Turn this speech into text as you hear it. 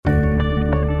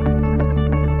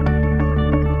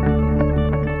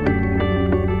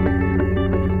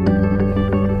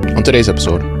On today's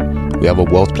episode, we have a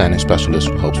wealth planning specialist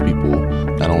who helps people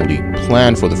not only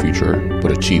plan for the future,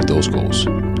 but achieve those goals.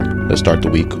 Let's start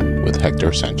the week with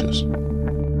Hector Sanchez.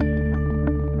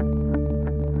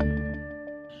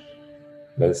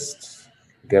 Let's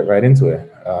get right into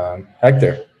it.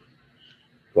 Hector,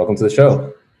 welcome to the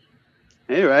show.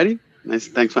 Hey, Roddy. Nice.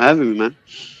 Thanks for having me, man.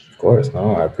 Of course.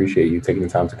 No, I appreciate you taking the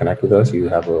time to connect with us. You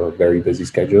have a very busy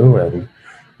schedule. And,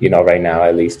 right now,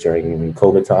 at least during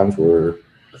COVID times, we're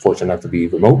fortunate enough to be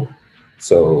remote.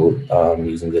 So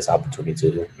using this opportunity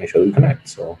to make sure we connect.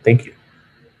 So thank you.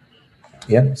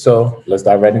 Yeah. So let's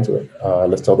dive right into it.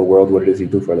 Let's tell the world what it is you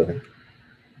do for a living.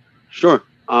 Sure.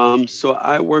 So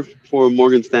I work for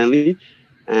Morgan Stanley.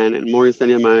 And at Morgan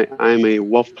Stanley, I'm a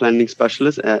wealth planning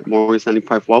specialist at Morgan Stanley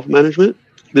Private Wealth Management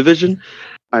Division.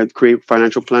 I create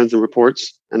financial plans and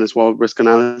reports, and as well risk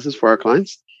analysis for our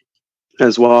clients.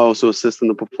 As well, I also assist in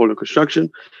the portfolio construction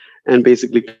and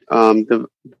basically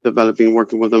developing,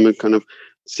 working with them and kind of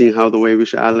seeing how the way we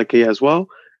should allocate as well.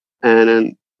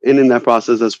 And in that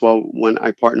process as well, when I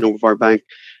partner with our bank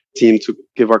team to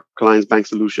give our clients bank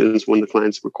solutions when the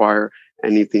clients require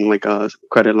anything like a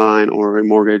credit line or a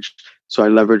mortgage. So I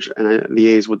leverage and I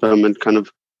liaise with them and kind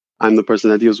of I'm the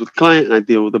person that deals with the client and I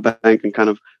deal with the bank and kind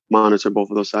of monitor both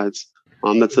of those sides.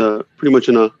 That's pretty much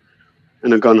in a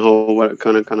gun hole what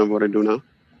kind of what I do now.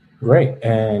 Great.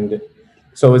 And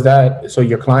so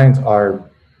your clients are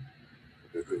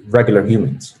regular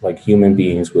humans, like human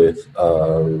beings with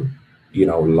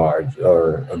large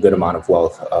or a good amount of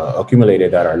wealth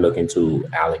accumulated that are looking to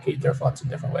allocate their funds in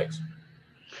different ways.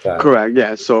 Correct.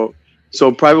 Yeah. So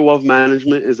private wealth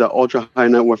management is an ultra high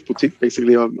net worth boutique,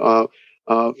 basically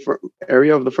for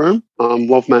area of the firm.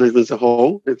 Wealth management as a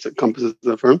whole, it encompasses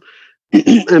the firm,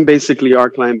 and basically our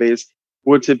client base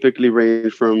would typically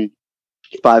range from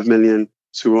 5 million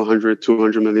to 100,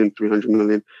 200 million, 300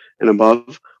 million and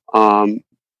above. And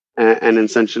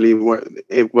essentially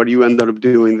what you end up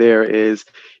doing there is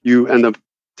you end up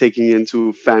taking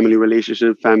into family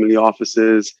relationships, family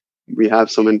offices. We have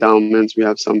some endowments, we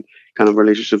have some kind of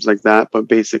relationships like that. But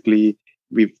basically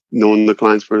we've known the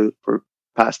clients for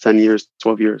past 10 years,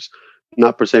 12 years.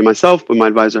 Not per se myself, but my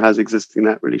advisor has existed in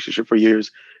that relationship for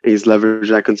years. And he's leveraged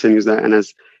that, continues that. And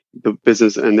as the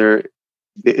business and they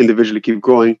individually keep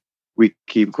growing, we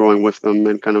keep growing with them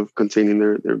and kind of containing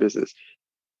their business.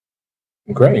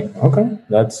 Great. Okay.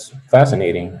 That's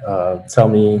fascinating. Tell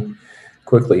me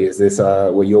quickly, is this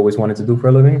what you always wanted to do for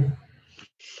a living?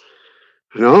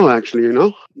 No, actually,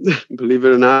 believe it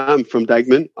or not, I'm from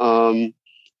Dyckman.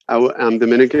 I'm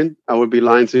Dominican. I would be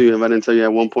lying to you if I didn't tell you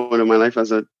at one point in my life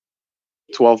as a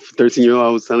 12, 13-year-old, I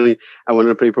was telling you I wanted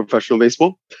to play professional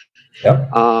baseball.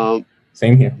 Yeah.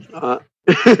 Same here.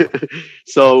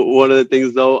 So one of the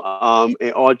things, though,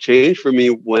 it all changed for me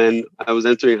when I was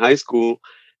entering high school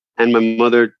and my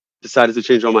mother decided to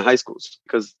change all my high schools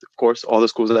because, of course, all the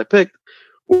schools that I picked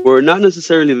were not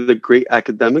necessarily the great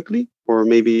academically, or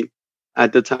maybe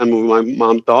at the time what my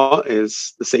mom thought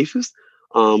is the safest,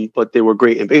 but they were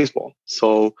great in baseball.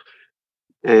 So,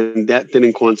 and that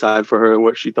didn't coincide for her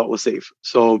what she thought was safe.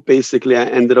 So basically, I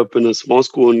ended up in a small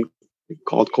school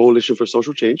called Coalition for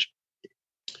Social Change.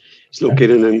 It's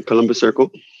located in Columbus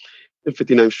Circle, in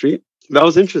 59th Street. That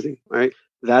was interesting, right?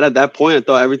 That at that point, I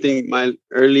thought everything, my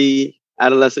early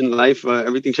adolescent life,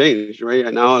 everything changed, right?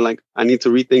 And now, I need to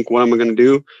rethink what am I going to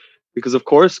do, because of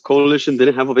course, Coalition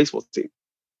didn't have a baseball team,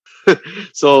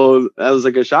 so that was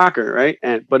like a shocker, right?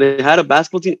 But it had a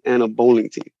basketball team and a bowling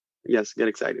team. Yes, get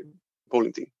excited,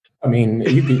 bowling team. I mean,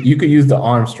 you could use the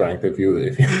arm strength if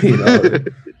you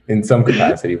in some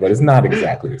capacity, but it's not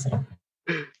exactly the same.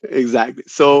 Exactly.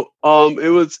 So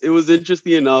it was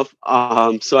interesting enough.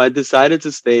 So I decided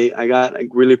to stay. I got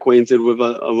really acquainted with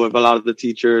a lot of the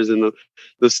teachers and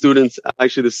the students.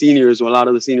 Actually, the seniors. A lot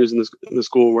of the seniors in the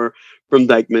school were from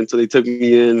Dyckman, so they took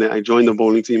me in. I joined the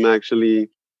bowling team actually,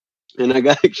 and I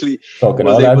got actually talking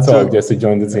all that talk just to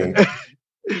join the team.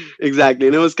 Exactly,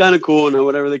 and it was kind of cool, and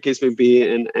whatever the case may be.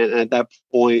 And at that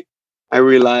point, I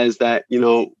realized that,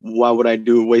 why would I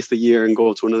waste a year and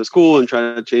go to another school and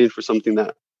try to change for something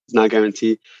that is not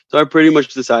guaranteed? So I pretty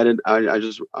much decided I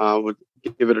just would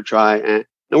give it a try, and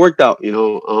it worked out.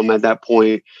 At that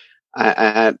point,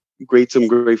 I had some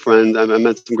great friends. I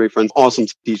met some great friends, awesome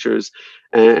teachers,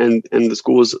 and the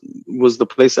school was the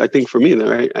place, I think, for me.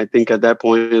 Right? I think at that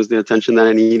point is the attention that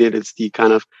I needed. It's the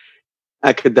kind of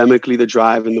academically the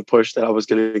drive and the push that I was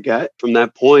going to get. From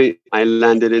that point, I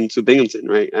landed into Binghamton,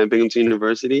 right? At Binghamton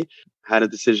University, had a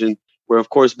decision where, of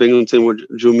course, what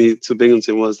drew me to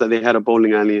Binghamton was that they had a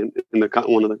bowling alley in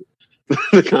one of the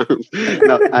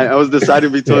No, I was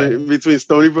deciding between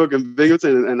Stony Brook and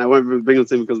Binghamton, and I went with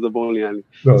Binghamton because of the bowling alley.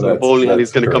 No, so the bowling alley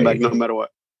is going to come back no matter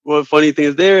what. Well, funny thing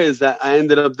is there is that I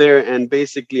ended up there, and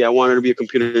basically I wanted to be a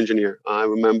computer engineer. I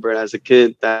remember as a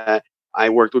kid that I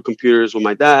worked with computers with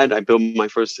my dad. I built my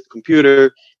first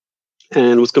computer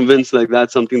and was convinced like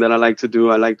that's something that I like to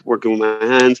do. I liked working with my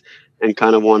hands and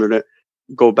kind of wanted to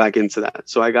go back into that.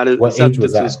 So I got it. What age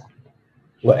was that?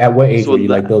 At what age were you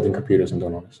like building computers and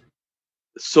doing all this?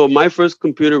 So my first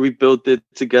computer, we built it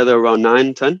together around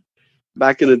 9, 10.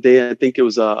 Back in the day, I think it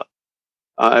was it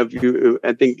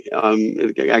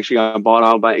actually got bought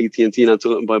out by AT&T, not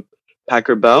too, but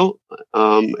Packard Bell.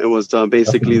 It was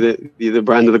basically the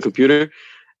brand of the computer,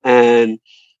 and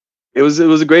it was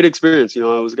a great experience. You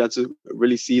know, I got to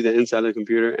really see the inside of the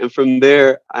computer, and from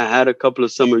there, I had a couple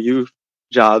of summer youth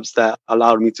jobs that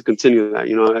allowed me to continue that.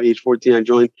 You know, at age 14, I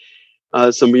joined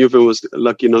summer youth and was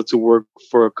lucky enough to work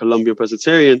for Columbia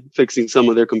Presbyterian, fixing some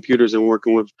of their computers and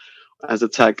working with as a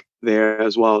tech there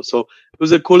as well. So it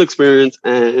was a cool experience,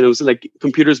 and it was like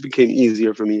computers became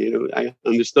easier for me. You know, I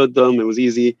understood them; it was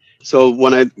easy. So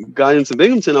when I got into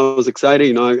Binghamton, I was excited.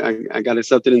 You know, I got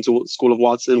accepted into School of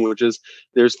Watson, which is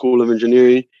their school of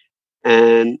engineering,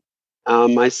 and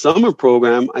my summer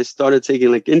program, I started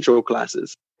taking like intro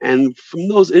classes. And from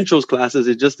those intros classes,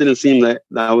 it just didn't seem that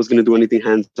I was going to do anything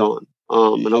hands-on.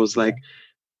 And I was like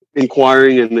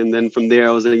inquiring, and then from there,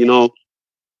 I was like, you know,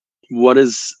 what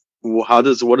does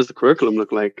the curriculum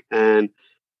look like? And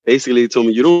basically, he told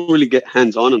me you don't really get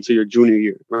hands-on until your junior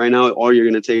year. Right now, all you're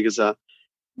going to take is a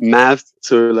math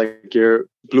to like your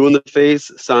blue in the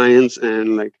face, science,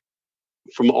 and like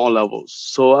from all levels.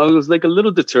 So I was like a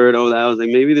little deterred over that. I was like,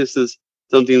 maybe this is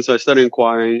something. So I started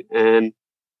inquiring, and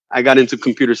I got into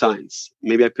computer science.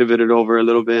 Maybe I pivoted over a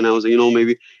little bit, and I was like, you know,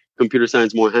 maybe computer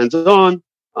science more hands-on,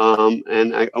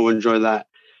 and I would enjoy that.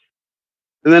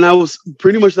 And then that was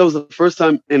the first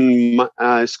time in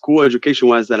my school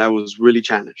education-wise that I was really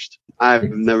challenged. I've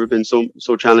never been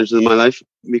so challenged in my life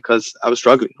because I was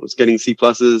struggling. I was getting C++.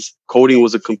 Coding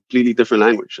was a completely different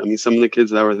language. I mean, some of the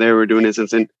kids that were there were doing it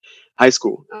since in high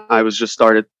school. I was just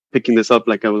started picking this up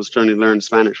like I was trying to learn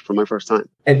Spanish for my first time.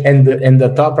 And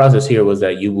the thought process here was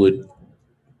that you would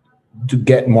to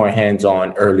get more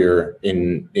hands-on earlier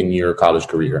in your college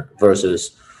career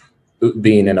versus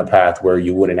being in a path where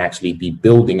you wouldn't actually be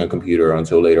building a computer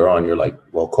until later on. You're like,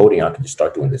 well, coding, I can just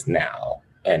start doing this now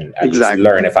and at least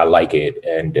learn if I like it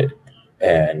and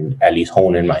at least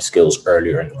hone in my skills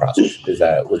earlier in the process.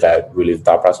 Was that really the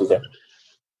thought process there?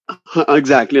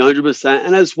 Exactly, 100%.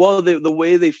 And as well, the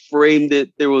way they framed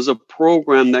it, there was a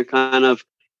program that kind of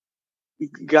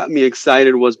got me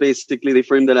excited. Was basically they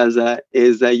framed it as that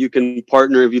you can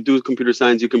partner, if you do computer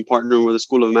science, you can partner with a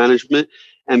school of management,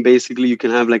 and basically you can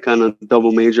have like kind of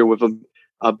double major with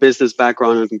a business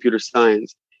background in computer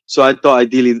science. So I thought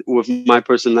ideally with my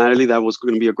personality that was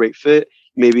going to be a great fit.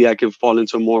 Maybe I can fall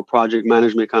into a more project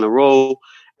management kind of role,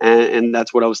 and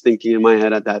that's what I was thinking in my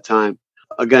head at that time.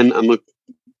 Again, I'm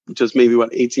just maybe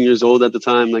 18 years old at the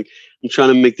time. Like I'm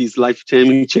trying to make these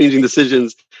life-changing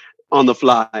decisions on the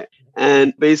fly.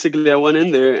 And basically I went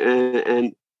in there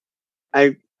and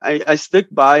I stuck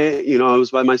by it. You know, I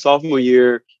was by my sophomore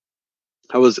year.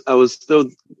 I was still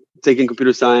taking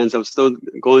computer science. I was still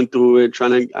going through it,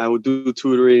 I would do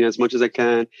tutoring as much as I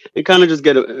can and kind of just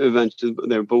get eventually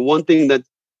there. But one thing that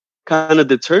kind of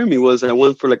deterred me was I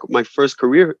went for like my first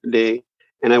career day,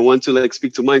 and I went to like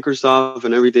speak to Microsoft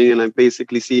and everything. And I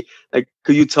basically see like,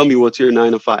 could you tell me what's your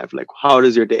 9 to 5? Like, how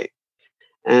is your day?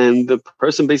 And the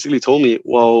person basically told me,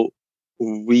 well,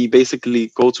 we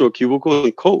basically go to a cubicle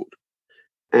and code.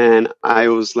 And I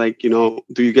was like, you know,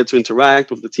 do you get to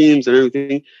interact with the teams and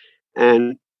everything?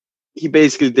 And he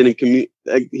basically didn't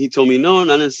he told me, no,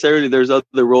 not necessarily. There's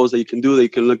other roles that you can do that you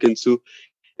can look into.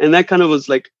 And that kind of was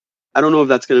like, I don't know if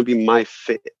that's going to be my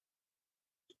fit.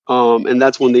 And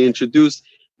that's when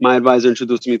my advisor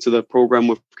introduced me to the program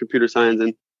with computer science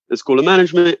and the School of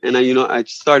Management. And I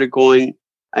started going.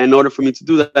 In order for me to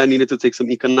do that, I needed to take some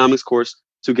economics course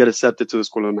to get accepted to the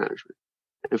School of Management.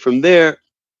 And from there,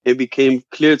 it became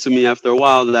clear to me after a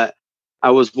while that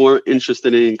I was more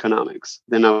interested in economics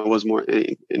than I was more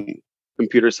in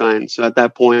computer science. So at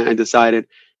that point, I decided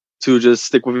to just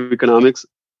stick with economics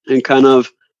and kind of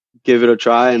give it a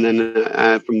try. And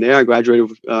then from there, I graduated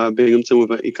with Binghamton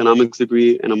with an economics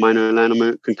degree and a minor in Latin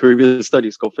American Caribbean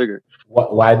studies. Go figure.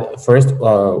 Why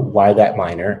that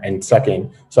minor? And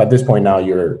second, so at this point now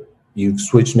you've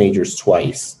switched majors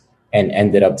twice and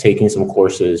ended up taking some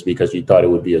courses because you thought it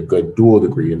would be a good dual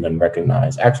degree, and then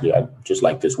recognized, actually, I just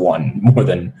like this one more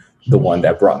than the one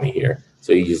that brought me here.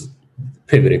 So you just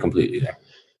pivoted completely there.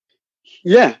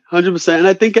 Yeah, 100%. And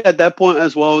I think at that point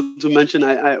as well, to mention,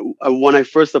 I when I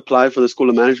first applied for the School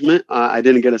of Management, I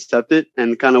didn't get accepted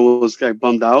and kind of was like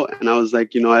bummed out. And I was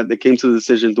like, I came to the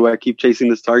decision: do I keep chasing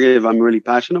this target if I'm really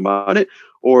passionate about it,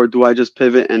 or do I just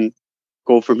pivot and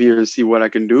go from here and see what I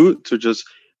can do to just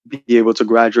be able to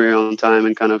graduate on time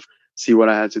and kind of see what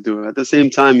I had to do. At the same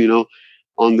time,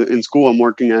 in school, I'm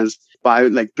working as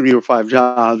like 3 or 5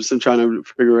 jobs and trying to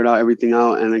figure it out, everything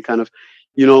out, and then kind of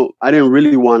I didn't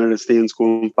really want to stay in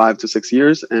school 5 to 6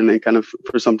 years, and then kind of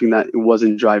for something that it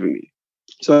wasn't driving me.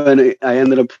 So I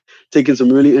ended up taking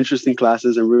some really interesting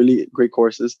classes and really great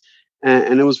courses,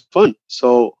 and it was fun.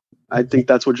 So I think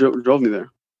that's what drove me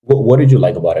there. What did you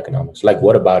like about economics? Like,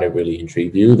 what about it really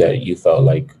intrigued you that you felt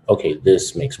like, okay,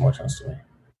 this makes more sense to me?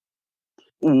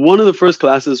 One of the first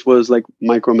classes was like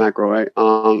macro, right?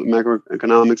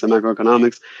 Macroeconomics and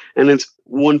macroeconomics. And it's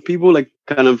when people like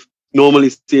kind of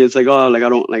normally see it, it's like, oh, like I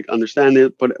don't like understand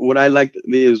it. But what I liked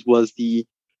was the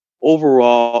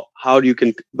overall, how do you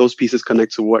those pieces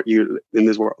connect to what you in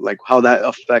this world, like how that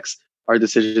affects our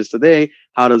decisions today?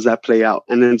 How does that play out?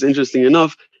 And then it's interesting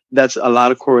enough, that's a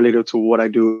lot of correlated to what I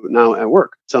do now at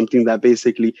work. Something that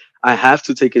basically I have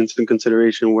to take into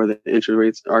consideration where the interest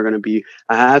rates are going to be.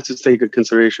 I have to take into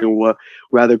consideration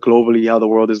rather globally, how the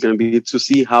world is going to be to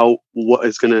see what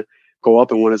is going to go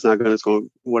up and what is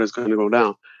going to go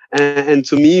down. And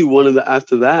to me,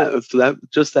 after that,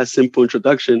 just that simple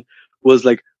introduction was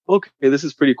like, okay, this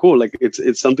is pretty cool. Like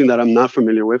it's something that I'm not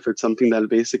familiar with. It's something that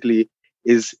basically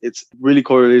it's really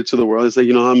correlated to the world. It's like,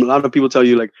 a lot of people tell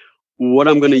you like, what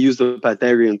I'm going to use the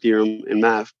Pythagorean theorem in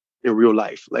math in real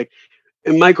life. Like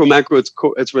in macro,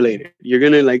 it's related. You're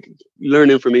going to like learn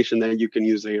information that you can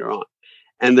use later on.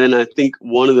 And then I think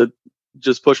one of the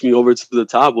just pushed me over to the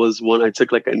top was when I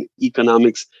took like an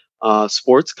economics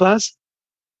sports class.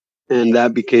 And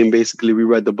that became basically, we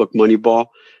read the book Moneyball.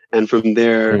 And from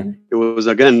there, It was,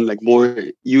 again, like more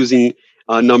using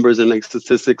numbers and like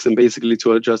statistics and basically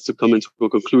to come into a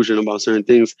conclusion about certain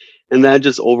things. And that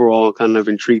just overall kind of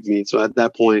intrigued me. So at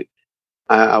that point,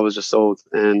 I was just sold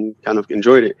and kind of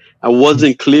enjoyed it. I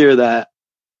wasn't clear that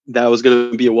I was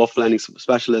going to be a wealth planning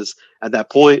specialist at that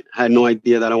point. I had no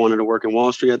idea that I wanted to work in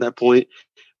Wall Street at that point,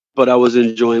 but I was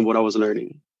enjoying what I was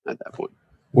learning at that point.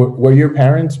 Were your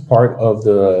parents part of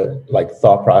the like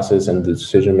thought process and the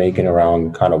decision making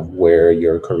around kind of where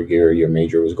your career, your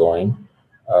major was going?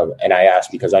 And I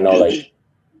asked because I know, like,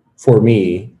 for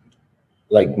me,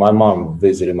 like my mom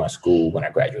visited my school when I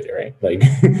graduated, right? Like,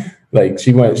 like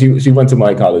she went to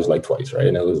my college like twice, right?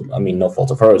 And it was, I mean, no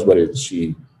fault of hers, but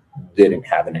she didn't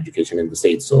have an education in the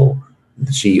States, so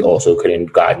she also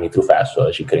couldn't guide me through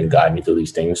FAFSA. She couldn't guide me through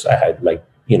these things. I had like,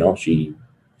 she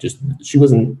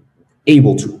wasn't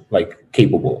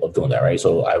capable of doing that, right?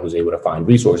 So I was able to find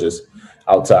resources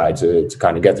outside to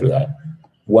kind of get through that.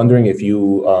 Wondering if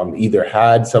you either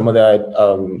had some of that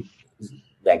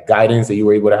guidance, that you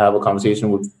were able to have a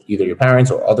conversation with either your parents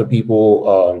or other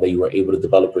people, that you were able to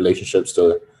develop relationships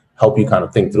to help you kind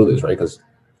of think through this, right? Because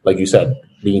like you said,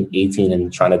 being 18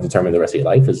 and trying to determine the rest of your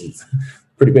life is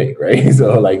pretty big, right?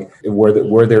 So like,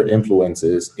 were there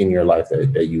influences in your life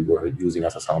that you were using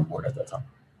as a soundboard at that time?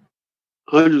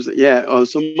 100%. Yeah.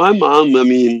 So my mom, I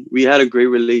mean, we had a great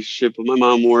relationship. My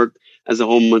mom worked as a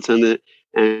home attendant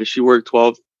and she worked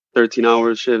 12,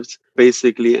 13-hour shifts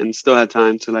basically and still had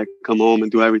time to like come home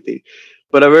and do everything.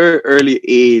 But at a very early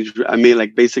age,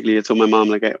 I told my mom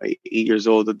like at 8 years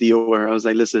old, the deal where I was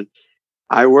like, listen,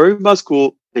 I worry about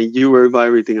school and you worry about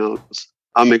everything else.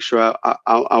 I'll make sure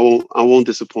I won't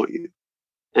disappoint you.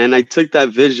 And I took that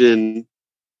vision.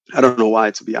 I don't know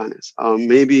why, to be honest.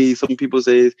 Maybe some people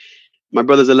say, my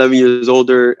brother's 11 years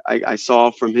older. I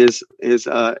saw from his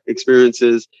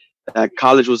experiences that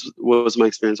college was my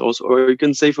experience also. Or you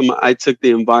can say I took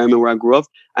the environment where I grew up.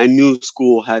 I knew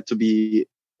school had to be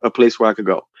a place where I could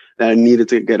go, that I needed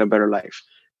to get a better life.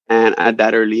 And at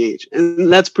that early age.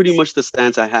 And that's pretty much the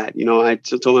stance I had. I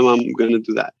told my mom I'm going to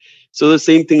do that. So the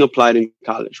same thing applied in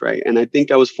college, right? And I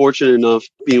think I was fortunate enough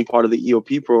being part of the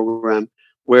EOP program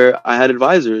where I had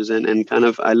advisors and kind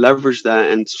of I leveraged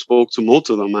that and spoke to most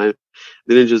of them. I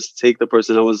didn't just take the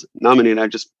person I was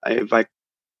nominated. If I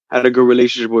had a good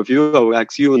relationship with you, I would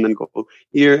ask you and then go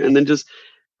here and then just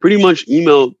pretty much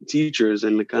email teachers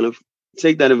and kind of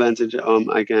take that advantage.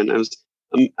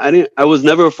 I was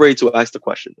never afraid to ask the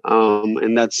question.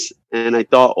 And I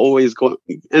thought always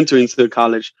entering into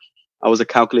college, I was a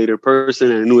calculator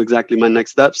person and I knew exactly my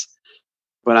next steps,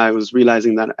 but I was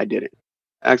realizing that I didn't.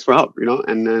 Ask for help,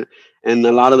 and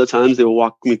a lot of the times they will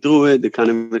walk me through it. They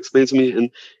kind of explain to me,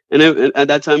 and at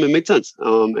that time it made sense.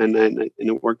 And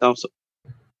it worked out. So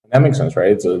That makes sense,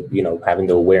 right? So, having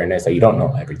the awareness that you don't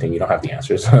know everything, you don't have the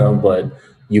answers, but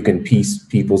you can piece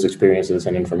people's experiences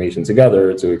and information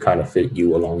together to kind of fit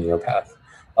you along your path.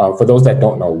 For those that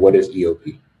don't know, what is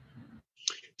EOP?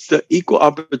 It's the Equal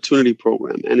Opportunity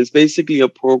Program, and it's basically a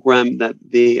program that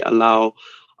they allow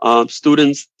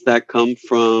students that come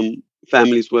from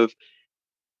families with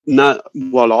not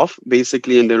well off,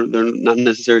 basically, and they're not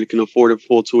necessarily can afford a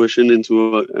full tuition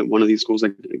into one of these schools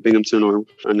like Binghamton or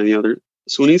any other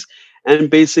SUNYs.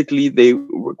 And basically, they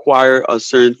require a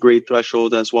certain grade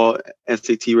threshold as well,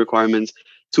 SAT requirements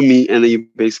to meet, and then you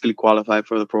basically qualify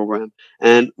for the program.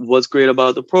 And what's great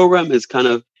about the program is kind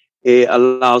of it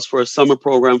allows for a summer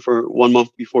program for 1 month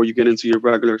before you get into your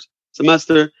regular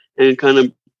semester, and kind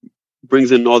of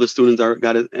brings in all the students that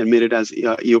got admitted as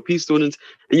EOP students,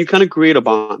 and you kind of create a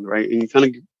bond, right? And you kind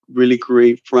of really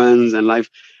create friends and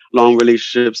lifelong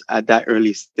relationships at that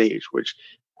early stage, which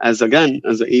as an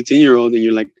 18-year-old,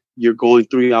 and you're going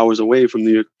 3 hours away from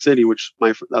New York City, which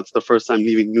that's the first time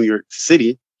leaving New York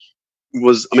City,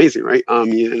 was amazing, right?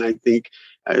 And I think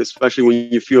especially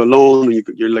when you feel alone, and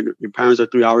you're like, your parents are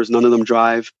 3 hours, none of them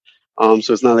drive.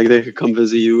 So it's not like they could come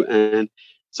visit you. And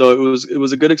so it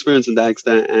was a good experience in that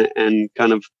extent, and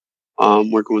kind of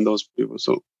working with those people.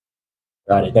 So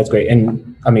got it. That's great.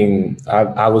 And I mean,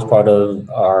 I was part of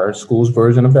our school's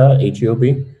version of that,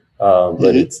 HEOP,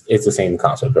 but it's the same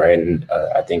concept, right? And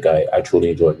I think I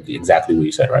truly enjoyed exactly what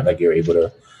you said, right? Like, you're able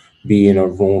to be in a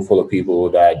room full of people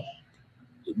that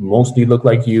mostly look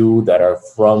like you, that are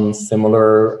from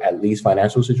similar, at least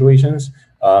financial situations.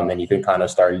 And you can kind of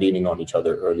start leaning on each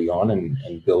other early on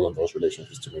and build on those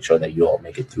relationships to make sure that you all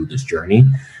make it through this journey.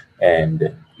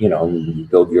 And, you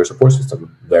build your support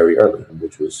system very early,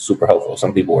 which was super helpful.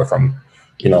 Some people were from,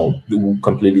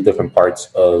 completely different parts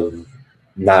of,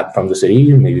 not from the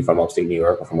city, maybe from upstate New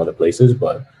York or from other places,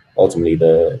 but ultimately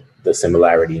the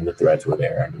similarity and the threads were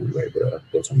there, and we were able to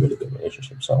build some really good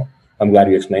relationships. So I'm glad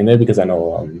you explained that, because I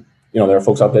know, there are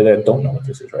folks out there that don't know what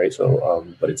this is, right? So,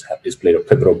 but it's played a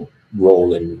pivotal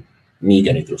role in me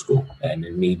getting through school and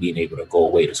in me being able to go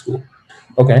away to school.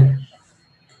 Okay.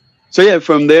 So yeah,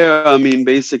 from there, I mean,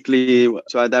 basically,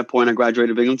 so at that point I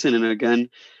graduated Binghamton, and again,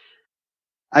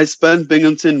 I spent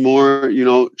Binghamton more,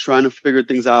 trying to figure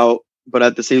things out. But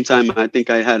at the same time, I think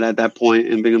I had at that point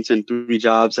in Binghamton 3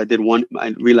 jobs. I did one. I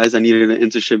realized I needed an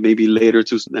internship maybe later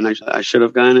too than I should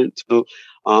have gotten it. So,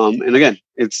 and again,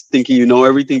 it's thinking you know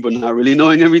everything, but not really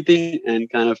knowing everything, and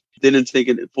kind of didn't take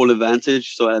it full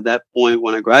advantage. So at that point,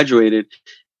 when I graduated,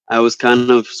 I was kind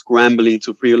of scrambling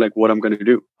to figure like what I'm going to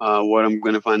do, what I'm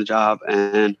going to find a job.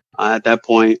 And at that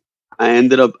point,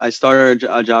 I started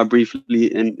a job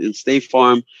briefly in State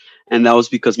Farm. And that was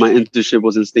because my internship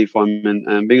was in State Farm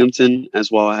in Binghamton as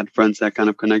well. I had friends that kind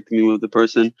of connected me with the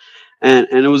person, and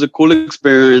it was a cool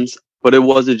experience. But it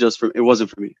wasn't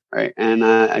for me, right? And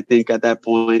I think at that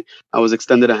point I was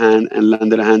extended a hand and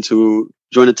lended a hand to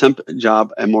join a temp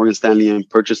job at Morgan Stanley in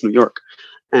Purchase, New York,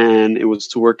 and it was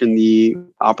to work in the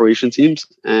operation teams.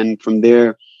 And from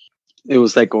there, it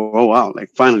was like, oh wow, like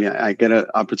finally I get an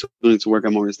opportunity to work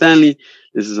at Morgan Stanley.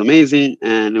 This is amazing,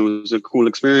 and it was a cool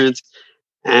experience.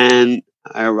 And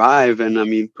I arrived, and I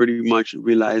mean, pretty much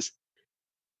realized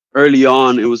early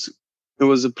on it was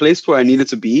a place where I needed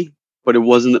to be, but it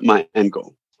wasn't my end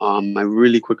goal. I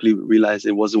really quickly realized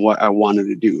it wasn't what I wanted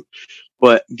to do.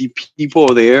 But the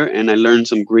people there, and I learned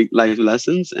some great life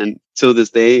lessons. And till this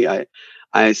day,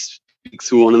 I speak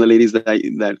to one of the ladies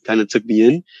that kind of took me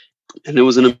in, and it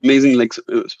was an amazing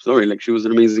story. Like, she was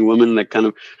an amazing woman, like kind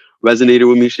of resonated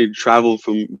with me. She traveled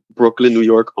from Brooklyn, New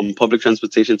York on public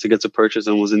transportation to get to Purchase,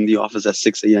 and was in the office at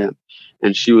 6 a.m.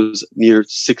 And she was near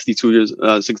 62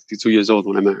 years old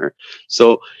when I met her.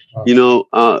 So,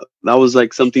 that was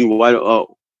like something a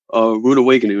rude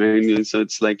awakening, right? And so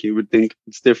it's like, you would think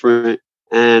it's different.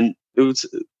 And it was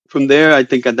from there, I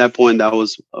think at that point, that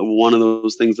was one of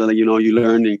those things that, you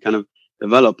learn and kind of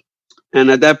develop. And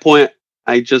at that point,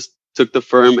 I just took the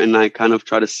firm and I kind of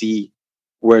try to see,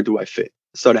 where do I fit?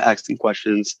 Started asking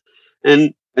questions,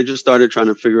 and I just started trying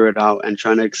to figure it out and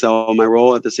trying to excel in my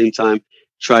role at the same time,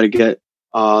 try to get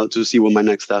to see what my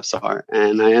next steps are.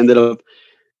 And I ended up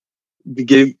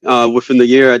within the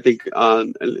year, I think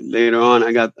later on,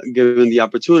 I got given the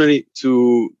opportunity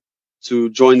to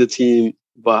join the team,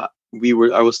 but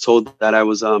I was told that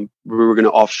we were going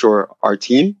to offshore our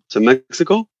team to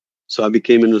Mexico. So I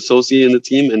became an associate in the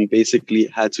team and basically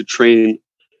had to train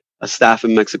a staff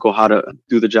in Mexico how to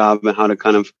do the job and how to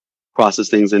kind of process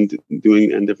things and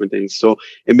doing different things. So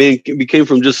it became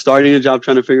from just starting a job,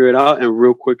 trying to figure it out, and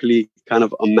real quickly kind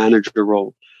of a manager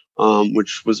role,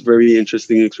 which was very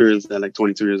interesting experience at like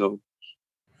 22 years old.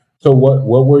 So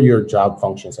what were your job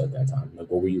functions at that time? Like,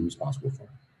 what were you responsible for?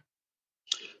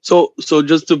 So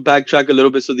just to backtrack a little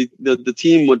bit, so the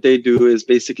team, what they do is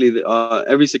basically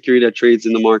every security that trades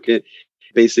in the market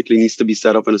basically needs to be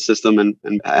set up in a system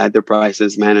and add their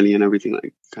prices manually and everything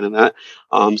like kind of that.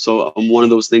 So one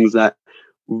of those things that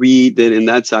we did in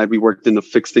that side, we worked in the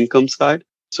fixed income side.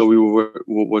 So we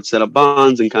would set up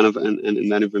bonds and kind of and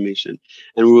that information,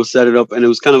 and we will set it up. And it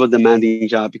was kind of a demanding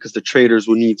job because the traders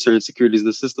will need certain securities in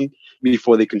the system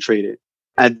before they can trade it.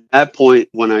 At that point,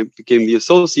 when I became the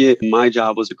associate, my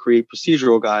job was to create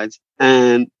procedural guides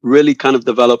and really kind of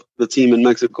develop the team in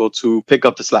Mexico to pick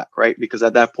up the slack, right? Because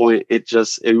at that point, it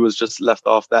was just left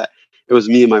off that it was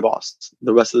me and my boss.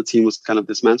 The rest of the team was kind of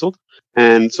dismantled.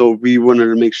 And so we wanted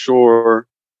to make sure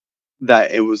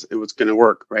that it was going to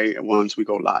work, right? Once we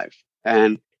go live.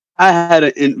 And I had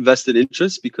an invested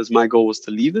interest because my goal was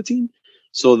to leave the team.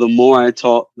 So the more I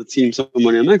taught the team some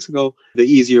money in Mexico, the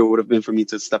easier it would have been for me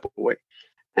to step away.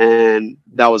 And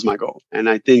that was my goal. And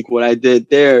I think what I did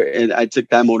there, and I took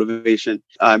that motivation.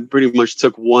 I pretty much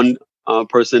took one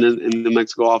person in the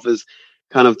Mexico office,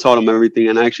 kind of taught them everything.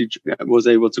 And I actually was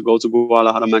able to go to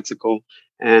Guadalajara, Mexico.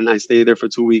 And I stayed there for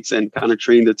 2 weeks and kind of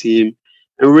trained the team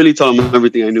and really taught them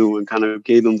everything I knew and kind of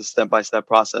gave them the step-by-step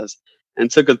process and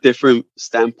took a different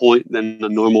standpoint than a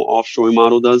normal offshore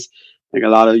model does. Like a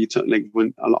lot of like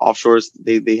when offshores,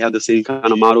 they have the same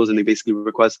kind of models and they basically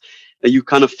request that you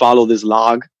kind of follow this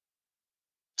log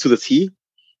to the T,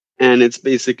 and it's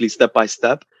basically step by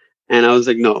step. And I was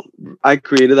like, no, I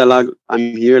created that log.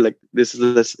 I'm here. Like this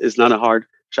is not a hard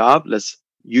job. Let's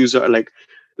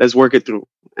let's work it through,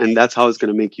 and that's how it's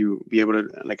gonna make you be able to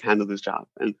like handle this job.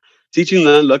 And teaching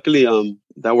that, luckily,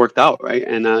 that worked out, right?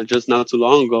 And just not too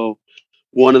long ago,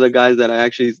 one of the guys that I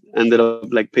actually ended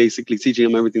up like basically teaching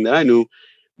him everything that I knew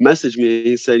messaged me.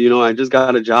 He said, I just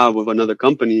got a job with another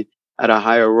company at a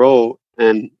higher role.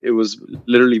 And it was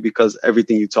literally because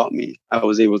everything you taught me, I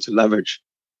was able to leverage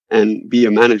and be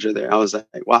a manager there. I was like,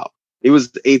 wow. He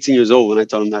was 18 years old when I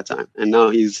taught him that time. And now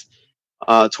he's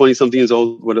 20 something years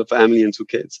old with a family and 2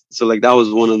 kids. So like that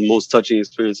was one of the most touching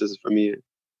experiences for me.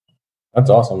 That's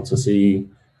awesome to see.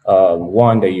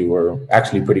 One, that you were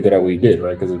actually pretty good at what you did,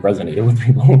 right? Because it resonated with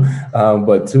people.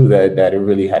 But two, that it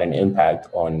really had an impact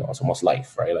on someone's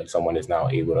life, right? Like someone is now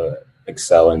able to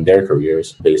excel in their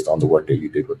careers based on the work that you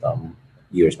did with them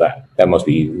years back. That must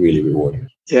be really rewarding.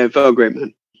 Yeah, it felt great,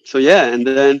 man. So yeah, and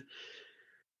then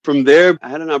from there, I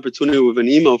had an opportunity with an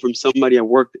email from somebody I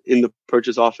worked in the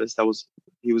purchase office.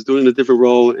 He was doing a different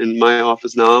role in my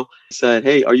office now. He said,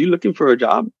 hey, are you looking for a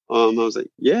job? I was like,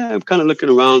 yeah, I'm kind of looking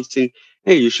around, seeing,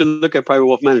 hey, you should look at private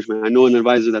wealth management. I know an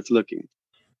advisor that's looking.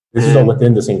 This is all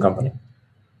within the same company.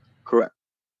 Correct.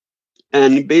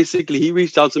 And basically, he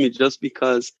reached out to me just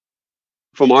because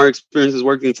from our experiences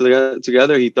working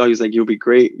together, he thought, he was like, you'll be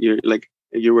great.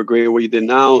 You were great at what you did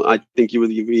now. I think you would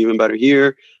be even better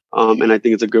here. And I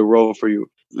think it's a good role for you.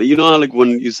 You know how like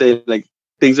when you say like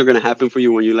things are going to happen for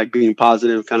you when you're like being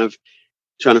positive, kind of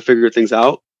trying to figure things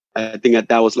out. I think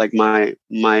that was like my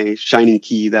shining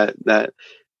key that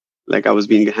like I was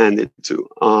being handed to.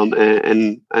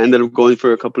 And I ended up going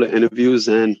for a couple of interviews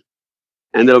and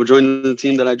ended up joining the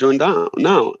team that I joined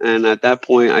now. And at that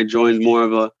point, I joined more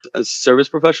of a service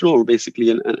professional, or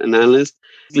basically an analyst.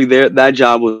 Basically, that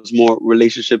job was more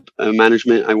relationship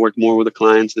management. I worked more with the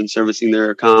clients and servicing their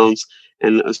accounts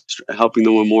and helping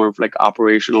them with more of like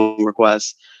operational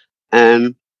requests.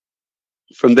 And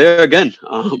from there, again,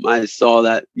 I saw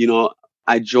that,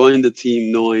 I joined the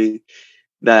team knowing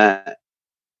that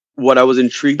what I was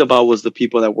intrigued about was the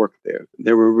people that worked there.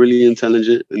 They were really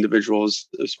intelligent individuals.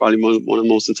 It was probably one of the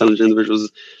most intelligent individuals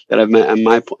that I've met at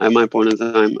my point in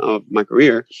time of my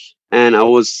career. And I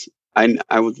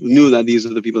knew that these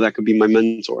are the people that could be my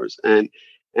mentors and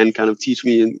kind of teach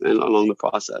me and along the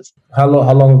process. How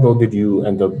long ago did you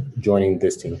end up joining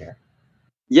this team here?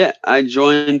 Yeah, I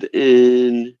joined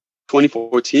in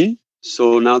 2014.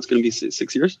 So now it's going to be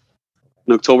 6 years.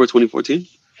 In October 2014.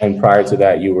 And prior to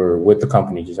that, you were with the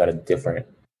company, just at a different...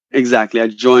 Exactly. I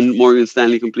joined Morgan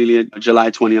Stanley completely in July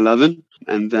 2011.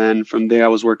 And then from there, I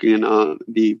was working in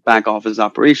the back office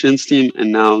operations team.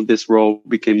 And now this role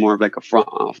became more of like a front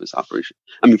office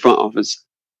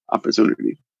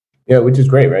opportunity. Yeah, which is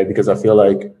great, right? Because I feel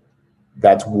like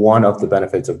that's one of the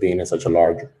benefits of being in such a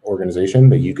large organization,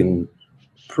 that you can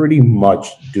pretty much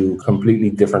do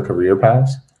completely different career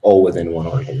paths all within one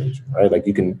organization, right? Like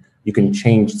you can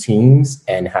change teams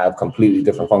and have completely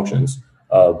different functions,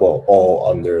 but all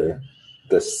under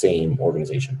the same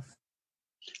organization.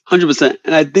 100%.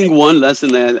 And I think one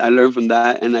lesson that I learned from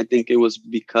that, and I think it was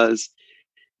because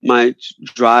my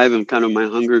drive and kind of my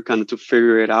hunger kind of to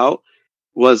figure it out,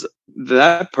 was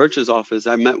that purchase office.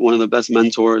 I met one of the best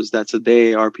mentors that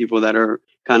today are people that are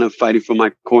kind of fighting for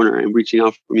my corner and reaching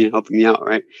out for me and helping me out,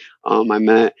 right? I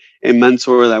met a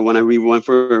mentor that when we went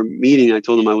for a meeting, I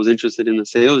told him I was interested in a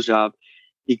sales job.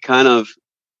 He kind of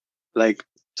like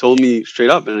told me straight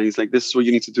up, and he's like, this is what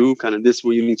you need to do, kind of this is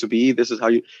what you need to be, this is how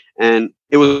you, and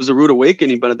it was a rude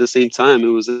awakening, but at the same time, it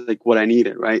was like what I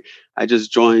needed, right? I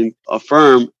just joined a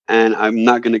firm and I'm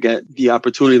not going to get the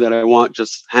opportunity that I want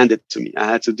just handed to me. I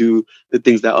had to do the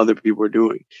things that other people were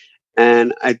doing.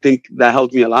 And I think that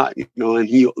helped me a lot, you know, and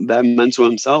that mentor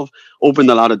himself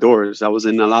opened a lot of doors. I was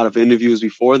in a lot of interviews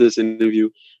before this interview,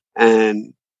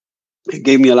 and it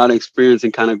gave me a lot of experience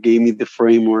and kind of gave me the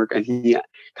framework, and he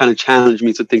kind of challenged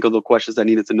me to think of the questions I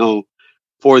needed to know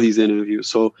for these interviews.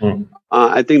 So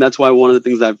I think that's why one of the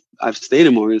things I've stayed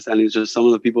in Morgan Stanley is just some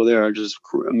of the people there are just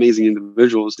amazing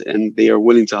individuals, and they are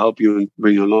willing to help you and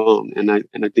bring you along. And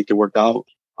I think it worked out.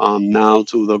 Now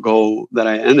to the goal that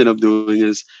I ended up doing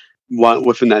is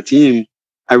within that team,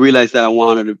 I realized that I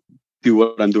wanted to do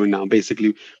what I'm doing now,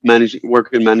 basically managing,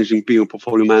 being a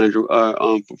portfolio manager,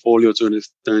 portfolio to a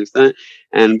certain extent,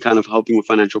 and kind of helping with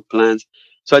financial plans.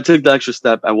 So I took the extra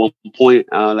step at one point,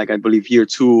 like I believe year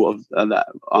 2 of that,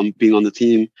 being on the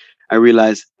team. I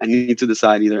realized I need to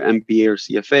decide either MBA or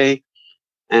CFA.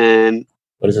 And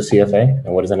what is a CFA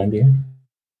and what is an MBA?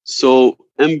 So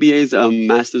MBA is a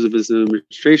Master's of Business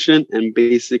Administration, and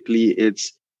basically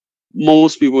it's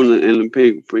most people in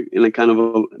a kind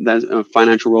of that's a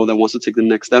financial role that wants to take the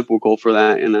next step will go for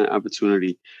that in an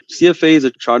opportunity. CFA is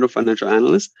a Chartered Financial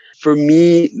Analyst. For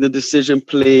me, the decision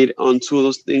played on 2 of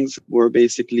those things were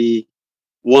basically,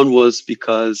 one was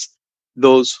because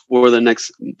those were the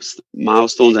next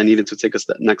milestones I needed to take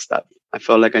next step. I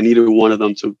felt like I needed one of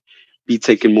them to be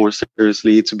taken more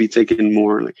seriously, to be taken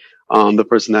more like the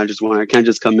person that I just want. I can't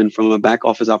just come in from a back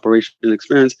office operation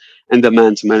experience and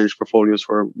demand to manage portfolios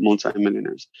for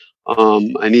multimillionaires.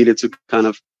 I needed to kind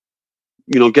of,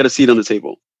 get a seat on the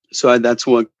table. So that's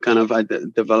what kind of I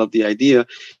developed the idea,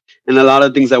 and a lot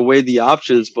of things I weighed the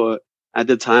options. But at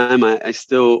the time, I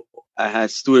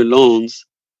had student loans.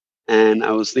 And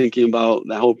I was thinking about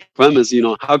that whole premise,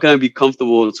 how can I be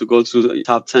comfortable to go to the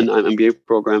top 10 MBA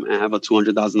program and have a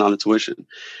 $200,000 tuition?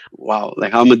 Wow.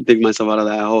 Like, how am I going to dig myself out of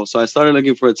that hole? So I started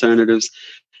looking for alternatives,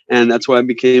 and that's why I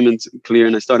became clear.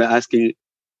 And I started asking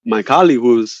my colleague,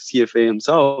 who was CFA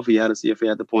himself, he had a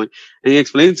CFA at the point, and he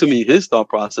explained to me his thought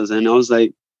process. And I was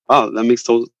like, wow, that makes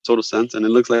total sense. And it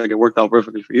looks like it worked out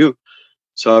perfectly for you.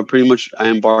 So I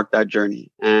embarked that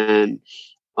journey. And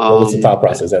what was the thought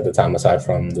process at the time, aside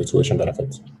from the tuition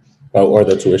benefits or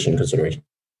the tuition consideration?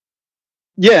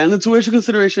 Yeah, and the tuition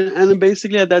consideration. And then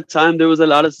basically at that time, there was a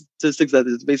lot of statistics that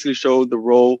basically showed the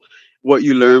role, what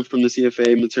you learned from the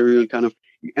CFA material, and kind of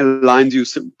aligned you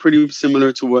pretty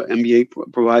similar to what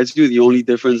MBA provides you. The only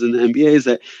difference in the MBA is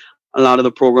that a lot of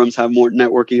the programs have more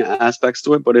networking aspects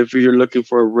to it. But if you're looking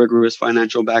for a rigorous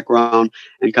financial background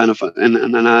and kind of an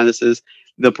analysis,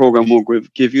 the program will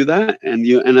give you that. And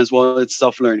as well, it's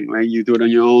self-learning, right? You do it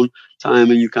on your own time,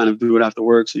 and you kind of do it after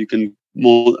work. So you can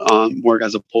work,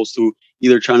 as opposed to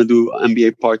either trying to do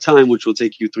MBA part-time, which will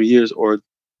take you 3 years, or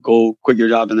go quit your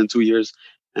job and then 2 years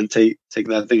and take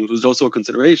that thing, which was also a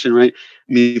consideration, right?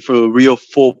 I mean, for real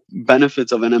full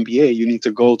benefits of an MBA, you need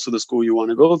to go to the school you want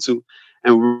to go to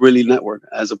and really network,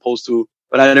 as opposed to,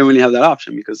 but I didn't really have that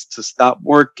option, because to stop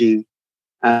working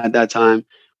at that time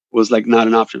was like not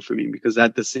an option for me, because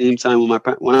at the same time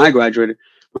when I graduated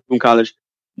from college,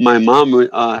 my mom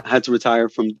had to retire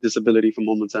from disability from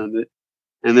home attendant,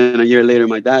 and then a year later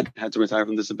my dad had to retire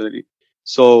from disability.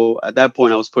 So at that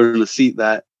point I was put in a seat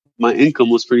that my income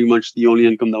was pretty much the only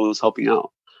income that was helping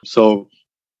out. So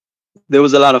there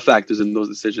was a lot of factors in those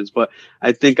decisions, but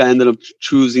I think I ended up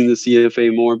choosing the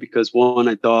CFA more because, one,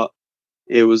 I thought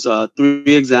it was 3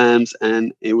 exams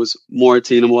and it was more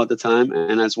attainable at the time,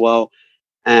 and as well.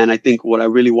 And I think what I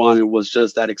really wanted was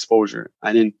just that exposure.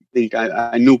 I didn't think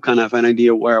I knew kind of an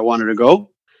idea where I wanted to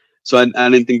go. So I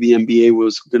didn't think the MBA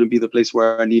was going to be the place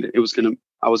where I was going to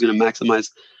maximize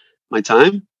my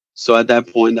time. So at that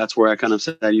point, that's where I kind of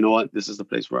said, you know what, this is the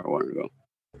place where I want to go.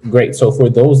 Great. So for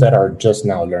those that are just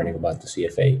now learning about the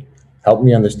CFA, help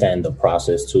me understand the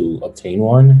process to obtain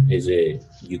one. Is it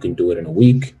you can do it in a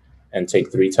week and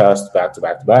take 3 tests back to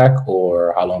back,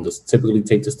 or how long does it typically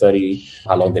take to study?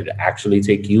 How long did it actually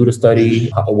take you to study?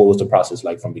 What was the process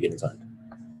like from beginning to end?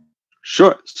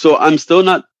 Sure. So I'm still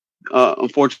not,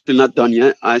 unfortunately, not done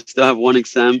yet. I still have 1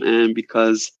 exam, and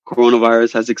because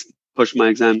coronavirus has pushed my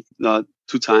exam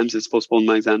 2 times, it's postponed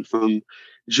my exam from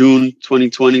June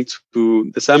 2020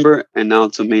 to December, and now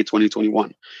to May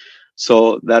 2021.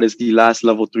 So that is the last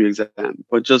level 3 exam.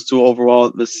 But just to overall,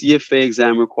 the CFA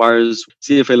exam requires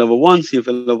CFA level 1,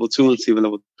 CFA level 2, and CFA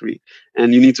level 3.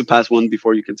 And you need to pass one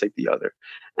before you can take the other.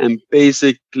 And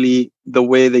basically, the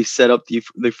way they set up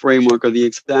the framework of the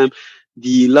exam,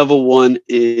 the level 1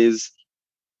 is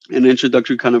an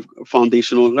introductory kind of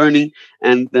foundational learning.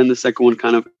 And then the second one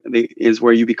kind of is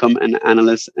where you become an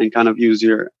analyst and kind of use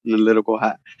your analytical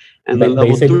hat. And then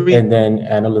level 3, and then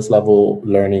analyst level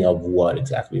learning of what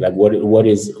exactly? Like what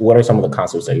are some of the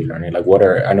concepts that you're learning? Like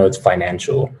I know it's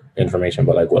financial information,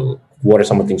 but like what are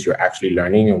some of the things you're actually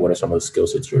learning, and what are some of the skill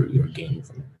sets you're gaining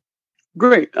from it?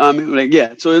 Great.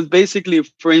 So it basically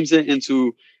frames it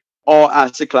into all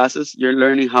asset classes. You're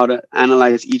learning how to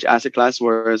analyze each asset class,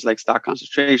 whereas like stock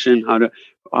concentration, how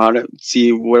to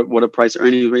see what the price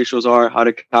earnings ratios are, how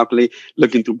to calculate,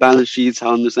 looking through balance sheets, how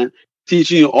to understand,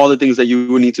 teaching you all the things that you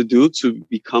would need to do to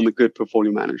become a good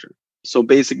portfolio manager. So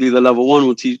basically the level 1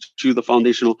 will teach you the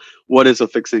foundational, what is a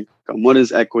fixed income, what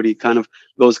is equity, kind of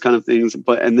those kind of things,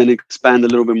 and then expand a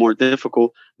little bit more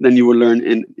difficult than you will learn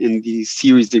in the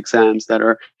series exams that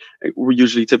are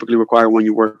usually typically required when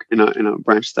you work in a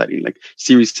branch study, like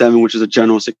Series 7, which is a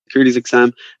general securities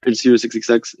exam, and Series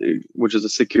 66, which is a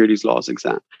securities laws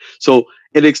exam. So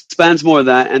it expands more of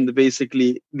that, and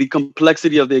basically the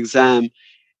complexity of the exam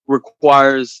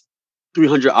requires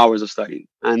 300 hours of studying,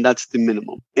 and that's the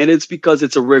minimum. And it's because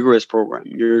it's a rigorous program.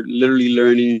 You're literally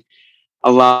learning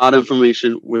a lot of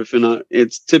information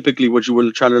it's typically what you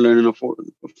will try to learn in a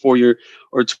 4-year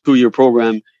or 2-year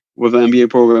program with an MBA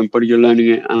program, but you're learning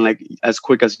it on like as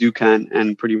quick as you can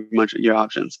and pretty much your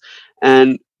options.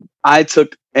 And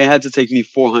it had to take me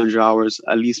 400 hours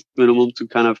at least minimum to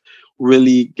kind of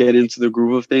really get into the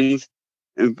groove of things.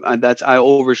 And I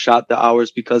overshot the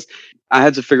hours because I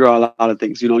had to figure out a lot of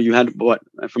things. You had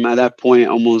from at that point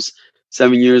almost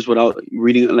 7 years without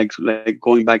reading, like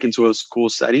going back into a school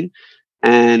setting.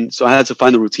 And so I had to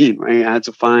find the routine, right? I had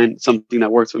to find something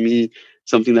that worked for me,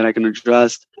 something that I can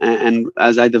adjust. And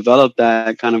as I developed that,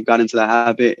 I kind of got into the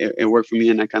habit. It worked for me,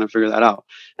 and I kind of figured that out.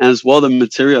 And as well, a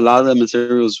lot of the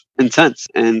material was intense.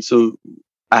 And so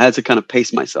I had to kind of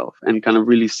pace myself and kind of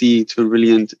really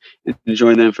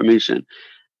enjoy the information.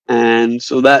 And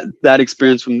so that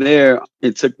experience from there,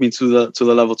 it took me to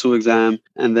the level 2 exam.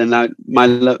 And then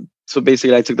so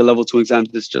basically I took the level 2 exam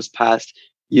this just past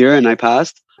year, and I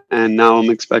passed. And now I'm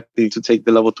expecting to take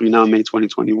the level 3 now in May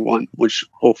 2021, which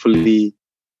hopefully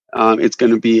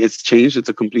it's changed. It's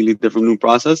a completely different new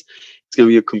process. It's going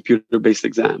to be a computer-based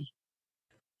exam.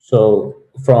 So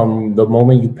from the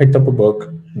moment you picked up a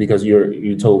book, because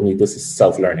you told me this is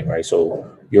self-learning, right? So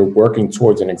you're working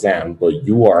towards an exam, but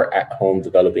you are at home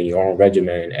developing your own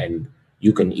regimen, and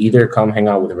you can either come hang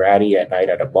out with Ratty at night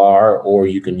at a bar, or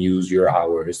you can use your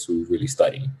hours to really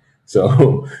study.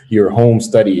 So you're home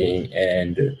studying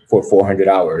and for 400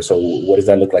 hours. So what does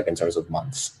that look like in terms of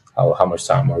months? How much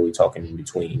time are we talking in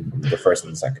between the first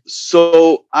and the second?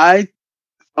 So I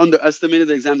underestimated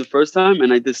the exam the first time,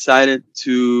 and I decided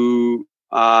to,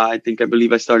 I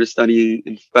believe I started studying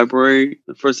in February,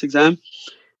 the first exam,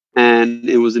 and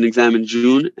it was an exam in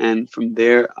June. And from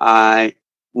there, I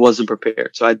wasn't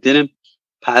prepared. So I didn't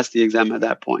pass the exam at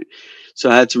that point. So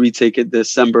I had to retake it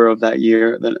December of that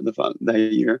year, that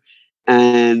year.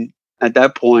 And at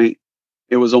that point,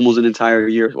 it was almost an entire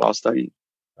year while studying.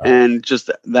 And just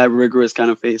that rigorous kind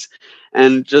of phase.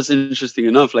 And just interesting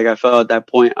enough, like I felt at that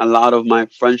point, a lot of my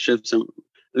friendships, and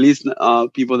at least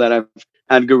people that I've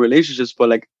had good relationships, but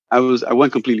like I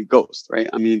went completely ghost, right?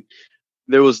 I mean,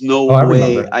 there was no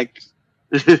way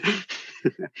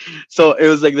so it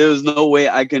was like there was no way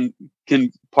I can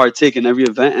partake in every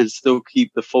event and still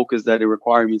keep the focus that it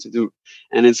required me to do.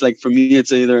 And it's like, for me,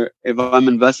 it's either if I'm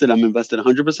invested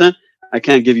 100%. I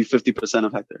can't give you 50%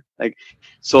 of Hector. Like,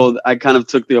 so I kind of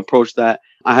took the approach that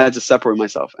I had to separate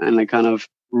myself and like kind of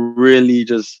really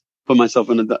just put myself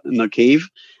in a cave.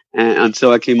 And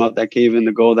until I came out that cave and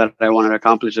the goal that I wanted to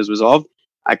accomplish is resolved,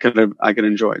 I could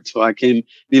enjoy it. So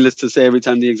needless to say, every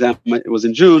time the exam was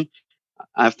in June,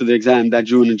 after the exam, that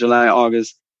June and July,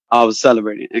 August, I was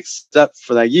celebrating, except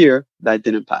for that year that I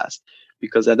didn't pass.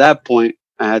 Because at that point,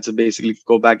 I had to basically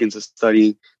go back into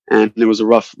studying, and it was a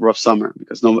rough summer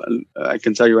because I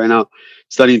can tell you right now,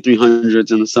 studying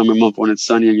 300s in the summer month when it's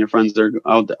sunny and your friends are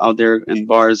out there in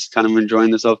bars kind of enjoying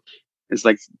themselves, it's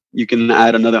like you can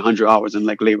add another 100 hours in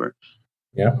like labor.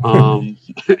 Yeah.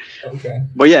 Okay.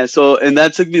 But yeah, and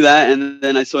that took me that, and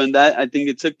then I think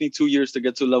it took me 2 years to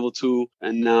get to level 2,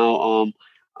 and now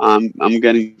I'm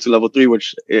getting to level 3,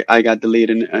 which I got delayed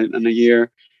in a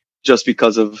year just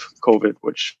because of COVID,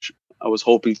 which I was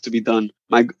hoping to be done.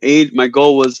 My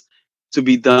goal was to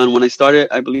be done. When I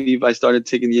started, I believe I started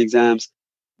taking the exams.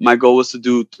 My goal was to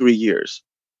do 3 years.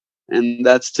 And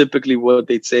that's typically what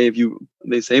they say.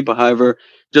 But however,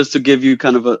 just to give you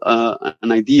kind of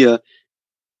an idea,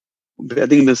 I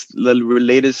think the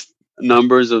latest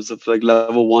numbers of like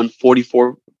level 1,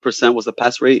 44% was the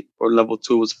pass rate. For level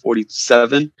 2 was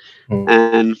 47,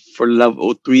 and for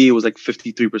level 3 it was like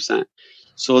 53%.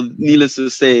 So needless to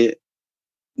say,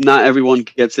 not everyone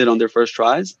gets it on their first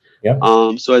tries. Yeah.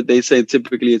 So they say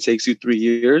typically it takes you 3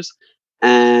 years,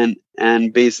 and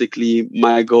basically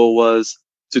my goal was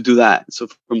to do that. So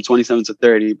from 27 to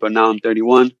 30, but now I'm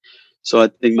 31. So I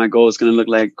think my goal is going to look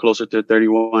like closer to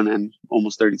 31 and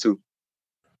almost 32.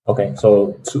 Okay,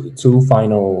 so two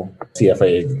final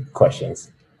CFA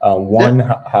questions. One,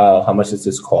 how much does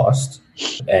this cost?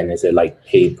 And is it like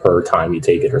paid per time you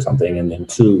take it or something? And then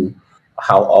two,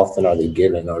 how often are they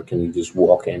giving, or can you just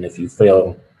walk in? If you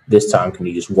fail this time, can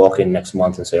you just walk in next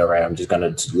month and say, all right, I'm just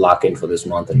going to lock in for this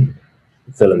month and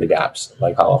fill in the gaps?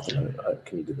 Like, how often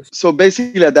can you do this? So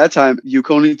basically at that time, you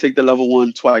can only take the level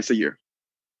 1 twice a year.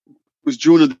 It was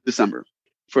June or December.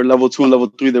 For level 2 and level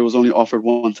 3, there was only offered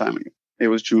one time a year. It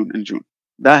was June and June.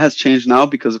 That has changed now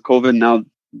because of COVID. Now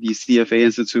the CFA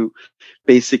Institute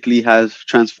basically has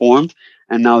transformed,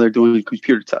 and now they're doing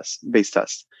computer based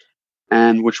tests,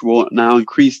 and which will now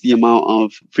increase the amount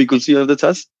of frequency of the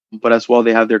test. But as well,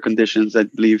 they have their conditions. I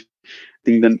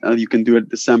think that you can do it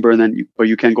December, and then but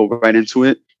you can't go right into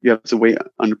it. You have to wait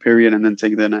on a period and then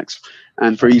take the next.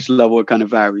 And for each level, it kind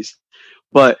of varies.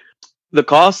 But the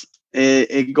cost,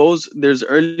 it goes. There's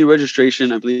early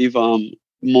registration, I believe.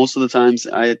 Most of the times,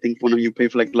 I think when you pay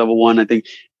for like level 1, I think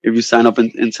if you sign up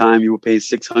in time, you will pay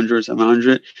 $600,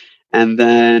 $700, and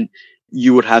then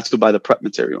you would have to buy the prep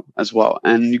material as well.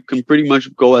 And you can pretty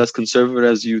much go as conservative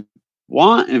as you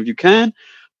want, if you can,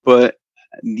 but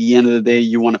at the end of the day,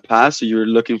 you want to pass, so you're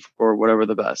looking for whatever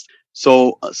the best.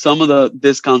 So some of the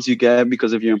discounts you get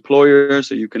because of your employer,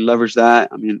 so you can leverage that.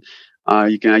 I mean, I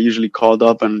usually called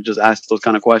up and just ask those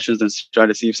kind of questions and try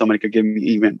to see if somebody could give me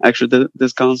even extra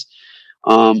discounts.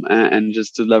 And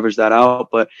just to leverage that out.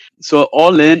 But so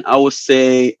all in, I would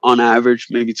say on average,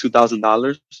 maybe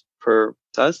 $2,000 per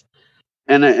test.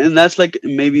 And that's like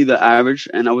maybe the average.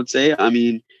 And I would say, I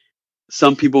mean,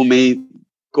 some people may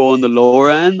go on the lower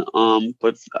end.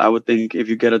 But I would think if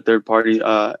you get a third party,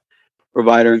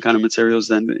 provider and kind of materials,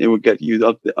 then it would get you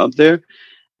up there.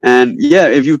 And yeah,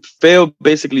 if you fail,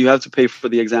 basically you have to pay for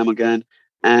the exam again.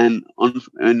 And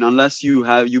unless you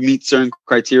meet certain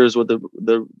criteria with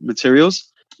the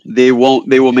materials, they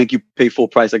will make you pay full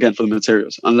price again for the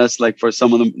materials. Unless, like, for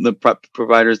some of the prep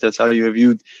providers that tell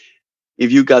you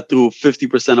if you got through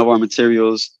 50% of our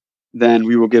materials, then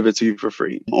we will give it to you for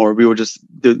free, or we will just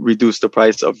reduce the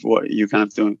price of what you kind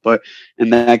of doing. But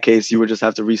in that case, you would just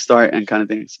have to restart and kind of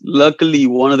things. Luckily,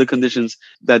 one of the conditions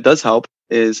that does help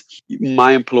is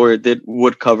my employer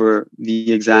would cover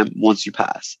the exam once you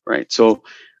pass, right? So,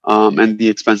 and the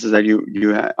expenses that you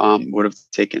would have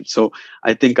taken. So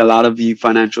I think a lot of the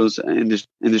financials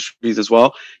industries as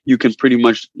well, you can pretty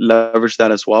much leverage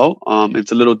that as well.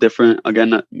 It's a little different.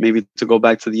 Again, maybe to go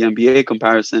back to the MBA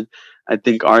comparison, I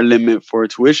think our limit for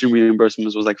tuition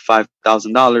reimbursements was like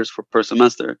 $5,000 per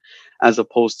semester, as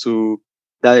opposed to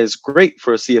that is great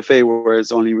for a CFA where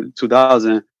it's only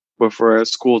 $2,000, but for a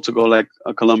school to go like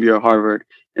a Columbia or Harvard,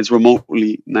 it's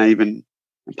remotely not even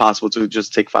impossible to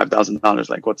just take $5,000.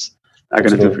 Like, what's that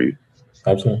going to do for you?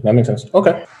 Absolutely, that makes sense.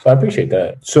 Okay, so I appreciate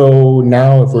that. So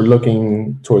now, if we're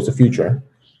looking towards the future,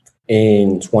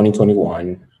 in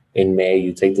 2021, in May,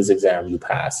 you take this exam, you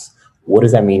pass. What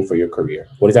does that mean for your career?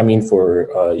 What does that mean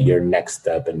for your next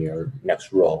step and your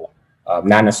next role?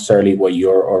 Not necessarily what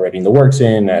you're already in the works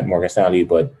in at Morgan Stanley,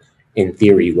 but in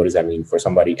theory, what does that mean for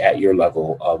somebody at your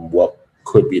level? What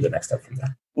could be the next step from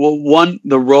there? Well, one,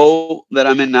 the role that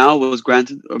I'm in now was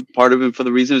granted part of it for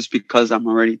the reason is because I'm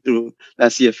already through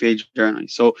that CFA journey.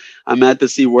 So I'm at to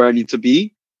see where I need to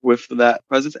be with that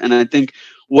presence. And I think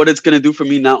what it's going to do for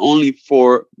me, not only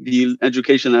for the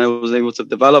education that I was able to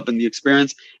develop and the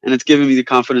experience, and it's giving me the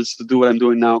confidence to do what I'm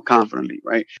doing now confidently,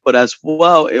 right? But as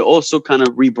well, it also kind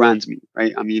of rebrands me,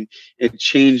 right? I mean, it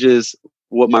changes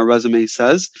what my resume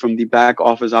says from the back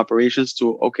office operations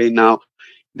to, okay, now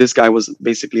this guy was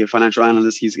basically a financial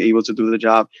analyst. He's able to do the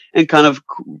job, and kind of,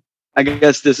 I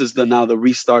guess this is now the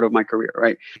restart of my career,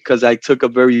 right? Because I took a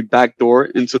very back door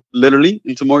into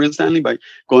Morgan Stanley by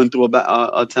going through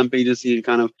a temp agency and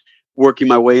kind of working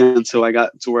my way until I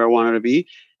got to where I wanted to be,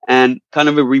 and kind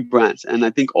of a rebrand. And I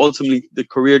think ultimately the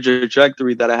career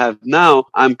trajectory that I have now,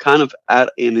 I'm kind of at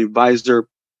an advisor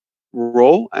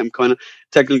role. I'm kind of,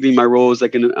 technically my role is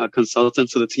like a consultant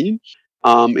to the team.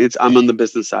 I'm on the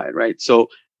business side, right? So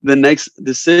the next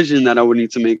decision that I would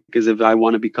need to make is if I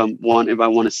want to become if I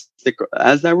want to stick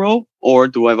as that role, or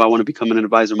if I want to become an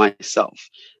advisor myself.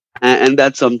 And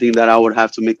that's something that I would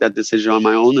have to make that decision on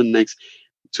my own in the next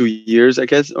 2 years, I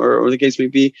guess, or the case may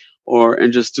be,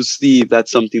 and just to see if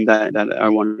that's something that I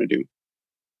want to do.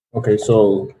 Okay,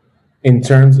 so in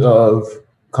terms of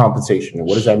compensation,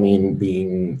 what does that mean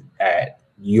being at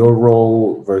your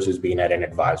role versus being at an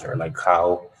advisor? Like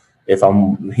how, if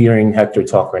I'm hearing Hector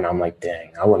talk right now, I'm like,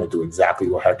 dang, I want to do exactly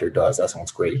what Hector does. That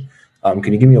sounds great.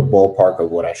 Can you give me a ballpark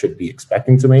of what I should be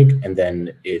expecting to make? And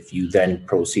then if you then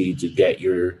proceed to get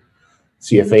your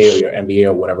CFA or your MBA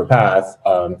or whatever path,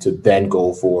 to then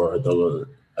go for the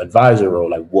advisor role,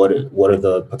 like what are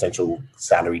the potential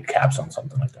salary caps on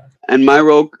something like that? And my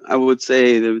role, I would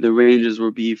say the ranges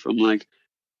will be from like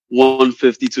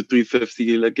 150 to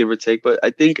 350, like give or take. But I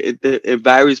think it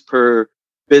varies per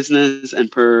business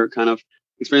and per kind of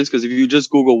experience. Because if you just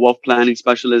Google wealth planning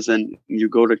specialist and you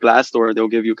go to Glassdoor, they'll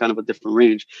give you kind of a different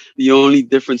range. The only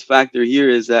difference factor here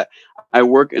is that I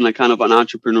work in a kind of an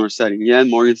entrepreneur setting. Yeah,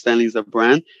 Morgan Stanley is a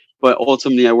brand, but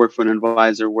ultimately I work for an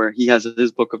advisor where he has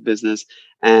his book of business,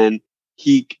 and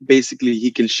he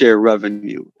can share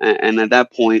revenue. And at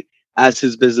that point, as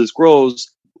his business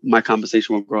grows, my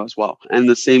compensation will grow as well. And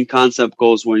the same concept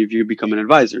goes when if you become an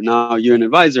advisor. Now you're an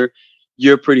advisor,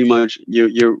 you're pretty much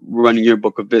you're running your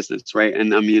book of business, right?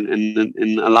 And I mean,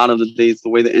 and a lot of the days, the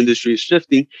way the industry is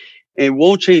shifting, it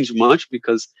won't change much,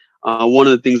 because one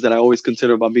of the things that I always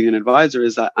consider about being an advisor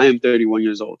is that I am 31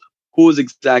 years old. Who is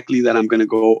exactly that I'm going to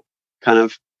go kind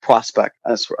of prospect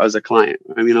as a client?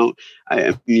 I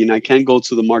mean, I can't go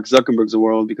to the Mark Zuckerbergs of the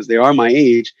world because they are my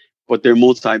age, but they're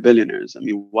multi-billionaires. I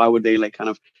mean, why would they like kind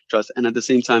of trust? And at the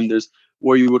same time, there's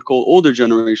where you would call older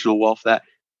generational wealth that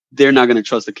they're not going to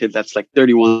trust a kid that's like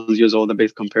 31 years old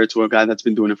compared to a guy that's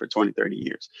been doing it for 20, 30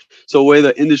 years. So the way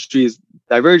the industry is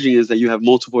diverging is that you have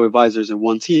multiple advisors in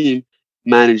one team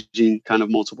managing kind of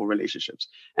multiple relationships.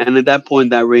 And at that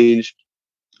point, that range,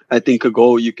 I think,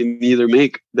 you can either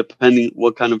make, depending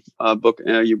what kind of book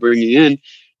you're bringing in,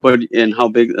 but in how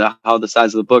big, how the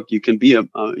size of the book, you can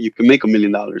make $1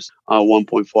 million, 1.5,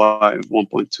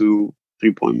 1.2,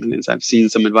 3 million. I've seen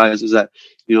some advisors that,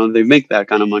 they make that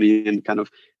kind of money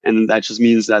and that just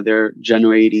means that they're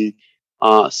generating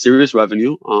serious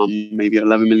revenue, maybe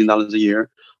 $11 million a year,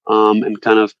 and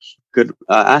kind of good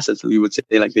assets. We would say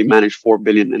like they manage 4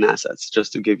 billion in assets,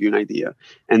 just to give you an idea.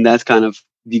 And that's kind of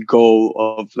the goal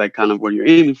of like kind of what you're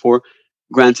aiming for.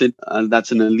 Granted,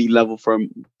 that's an elite level for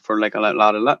like a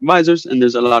lot of advisors, and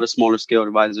there's a lot of smaller scale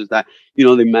advisors that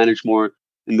they manage more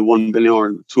in the 1 billion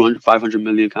or 200, 500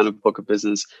 million kind of book of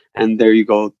business, and there you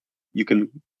go. You can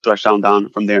thresh down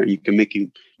from there, and you can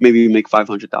maybe make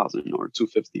 500,000 or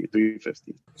 250 or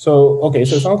 350. So it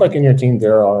sounds like in your team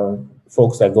there are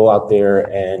folks that go out there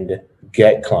and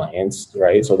get clients,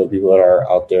 right? So the people that are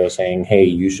out there saying, hey,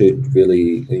 you should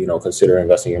really, consider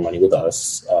investing your money with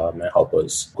us and help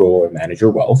us grow and manage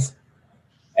your wealth.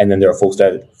 And then there are folks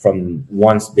that from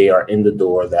once they are in the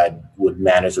door that would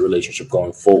manage the relationship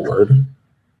going forward.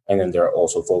 And then there are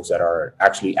also folks that are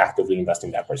actually actively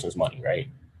investing that person's money, right?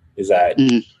 Is that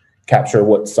capture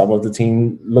what some of the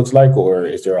team looks like, or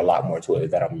is there a lot more to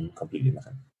it that I'm completely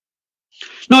missing?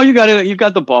 No, you got it. You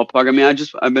got the ballpark. I mean,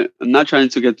 I'm not trying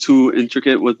to get too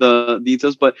intricate with the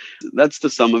details, but that's the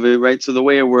sum of it, right? So the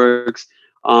way it works,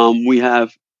 we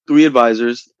have 3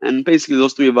 advisors, and basically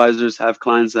those 3 advisors have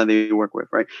clients that they work with,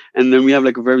 right? And then we have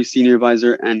like a very senior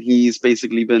advisor, and he's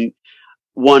basically been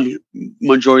one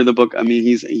majority of the book. I mean,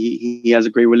 he has a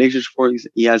great relationship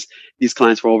he has these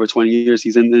clients for over 20 years.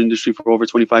 He's in the industry for over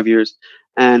 25 years.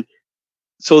 And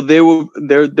so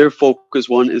their focus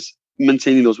one is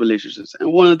maintaining those relationships.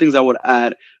 And one of the things I would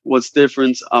add, what's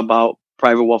different about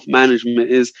private wealth management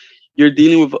is you're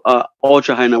dealing with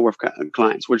ultra high net worth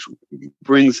clients, which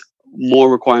brings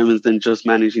more requirements than just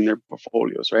managing their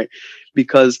portfolios, right?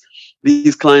 Because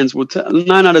these clients will 9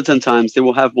 out of 10 times they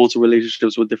will have multiple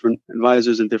relationships with different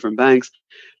advisors and different banks,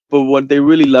 but what they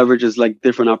really leverage is like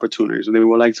different opportunities. They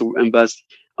would like to invest,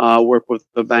 work with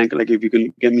the bank. Like, if you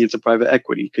can get me into private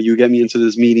equity, could you get me into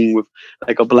this meeting with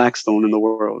like a Blackstone in the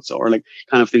world? So, or like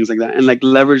kind of things like that, and like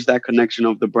leverage that connection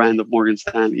of the brand of Morgan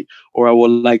Stanley. Or I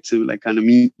would like to like kind of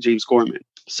meet James Gorman.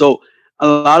 So a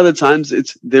lot of the times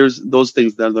there's those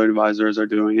things that the advisors are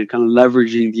doing and kind of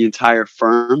leveraging the entire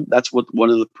firm. That's what one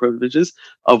of the privileges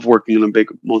of working in a big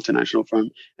multinational firm,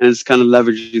 and it's kind of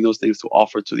leveraging those things to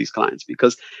offer to these clients.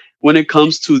 Because when it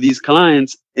comes to these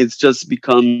clients, it just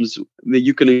becomes that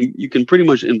you can pretty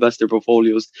much invest their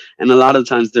portfolios, and a lot of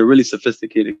times they're really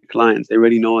sophisticated clients. They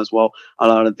already know as well a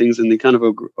lot of things, and they kind of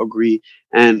agree.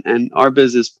 And our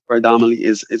business predominantly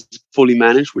is fully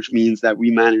managed, which means that we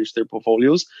manage their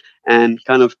portfolios, and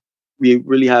kind of we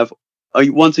really have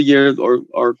once a year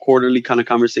or quarterly kind of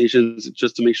conversations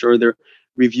just to make sure they're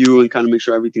review and kind of make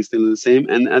sure everything's still the same.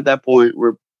 And at that point,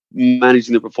 we're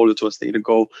managing the portfolio to a stated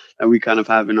goal that we kind of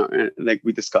have in our, like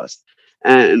we discussed.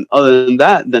 And other than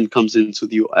that, then comes into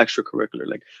the extracurricular.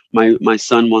 Like my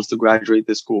son wants to graduate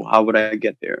this school. How would I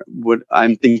get there? What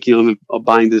I'm thinking of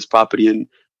buying this property in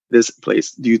this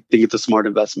place. Do you think it's a smart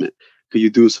investment? Could you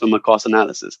do some cost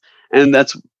analysis? And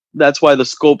that's why the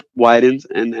scope widens.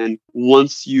 And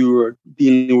once you're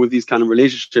dealing with these kind of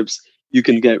relationships, you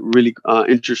can get really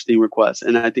interesting requests.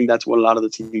 And I think that's what a lot of the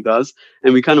team does.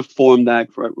 And we kind of form that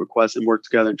request and work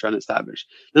together and try to establish.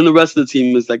 Then the rest of the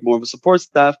team is like more of a support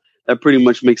staff that pretty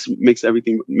much makes make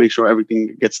sure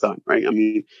everything gets done, right? I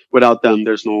mean, without them,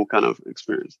 there's no kind of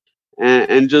experience.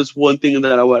 And just one thing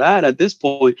that I would add at this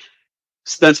point,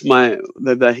 since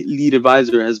the lead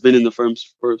advisor has been in the firm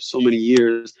for so many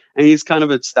years, and he's kind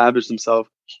of established himself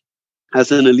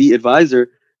as an elite advisor.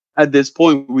 At this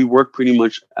point, we work pretty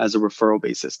much as a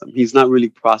referral-based system. He's not really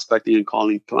prospecting and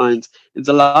calling clients. It's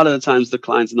a lot of the times the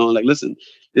clients know, like, listen,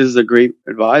 this is a great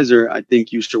advisor. I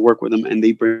think you should work with them, and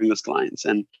they bring us clients.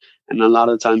 And a lot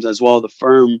of times as well, the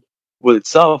firm with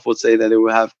itself would say that they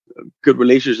will have good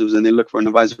relationships and they look for an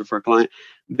advisor for a client.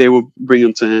 They will bring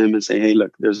them to him and say, hey,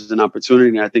 look, there's an opportunity.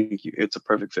 And I think it's a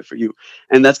perfect fit for you.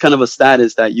 And that's kind of a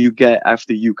status that you get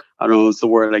after you, I don't know what's the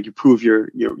word, like you prove your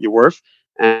worth.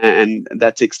 And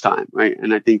that takes time, right?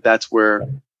 And I think that's where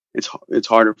it's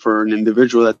harder for an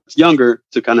individual that's younger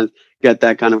to kind of get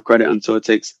that kind of credit until it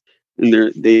takes, and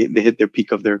they hit their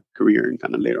peak of their career and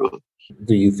kind of later on.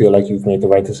 Do you feel like you've made the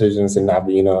right decisions in not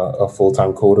being a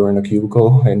full-time coder in a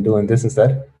cubicle and doing this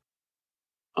instead?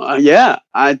 Yeah,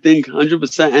 I think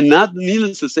 100%. And not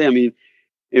needless to say, I mean,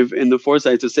 if in the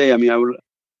foresight to say, I mean,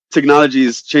 technology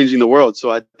is changing the world.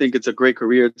 So I think it's a great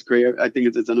career. It's great. I think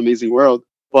it's an amazing world.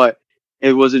 But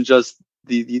it wasn't just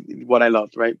the what I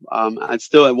loved, right? I'd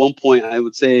still at one point I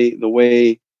would say the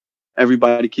way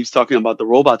everybody keeps talking about the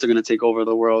robots are going to take over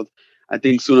the world. I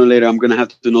think sooner or later I'm going to have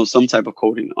to know some type of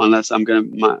coding, unless I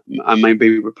might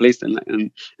be replaced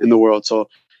in the world. So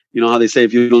you know how they say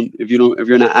if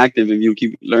you're not active and you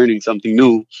keep learning something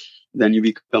new, then you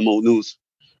become old news.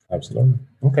 Absolutely.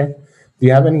 Okay. Do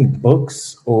you have any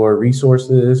books or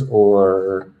resources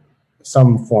or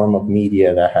some form of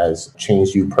media that has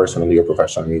changed you personally or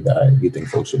professionally that you think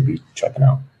folks should be checking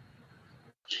out?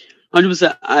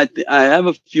 100%. I have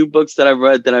a few books that I've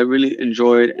read that I really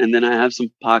enjoyed, and then I have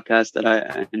some podcasts that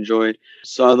I enjoyed.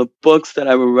 So the books that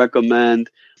I would recommend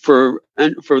for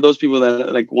those people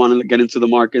that like want to get into the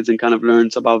markets and kind of learn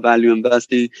about value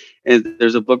investing, and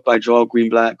there's a book by Joel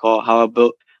Greenblatt called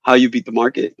How You Beat the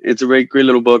Market. It's a great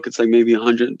little book. It's like maybe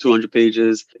 100, 200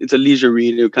 pages. It's a leisure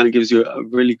read. It kind of gives you a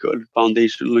really good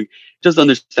foundation, like just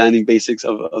understanding basics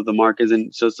of the markets, and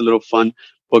it's just a little fun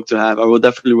book to have. I would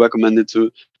definitely recommend it to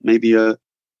maybe a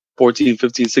 14,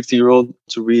 15, 16-year-old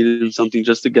to read something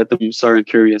just to get them started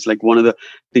curious. Like one of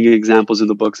the examples in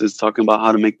the books is talking about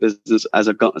how to make business as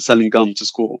selling gum to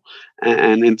school.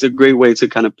 And it's a great way to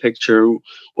kind of picture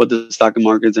what the stock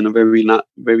market's in a not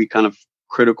very kind of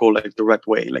critical, like direct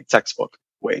way, like textbook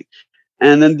way.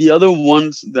 And then the other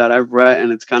ones that I've read,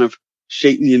 and it's kind of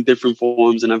shaped me in different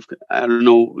forms, and I don't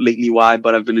know lately why,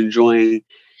 but I've been enjoying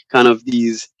kind of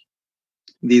these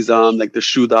like the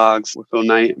Shoe Dogs with Phil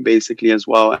Knight basically as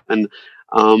well. And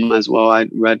as well, I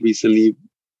read recently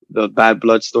the Bad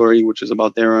Blood Story, which is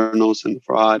about Theranos and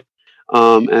fraud.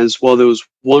 As well, there was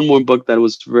one more book that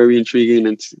was very intriguing,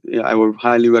 and I would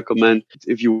highly recommend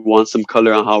if you want some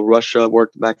color on how Russia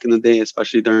worked back in the day,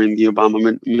 especially during the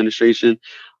Obama administration.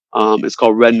 It's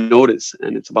called Red Notice,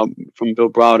 and it's from Bill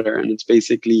Browder, and it's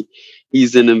basically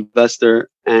he's an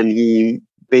investor, and he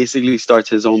basically starts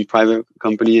his own private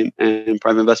company and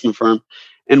private investment firm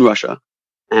in Russia,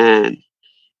 and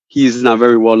he's not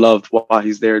very well loved while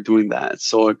he's there doing that.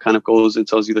 So it kind of goes and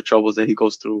tells you the troubles that he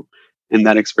goes through in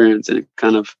that experience, and it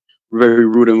kind of very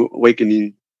rude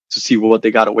awakening to see what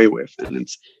they got away with. And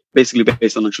it's basically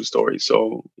based on a true story.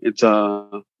 So it's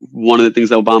one of the things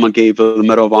that Obama gave the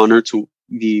Medal of Honor to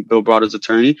the Bill Browder's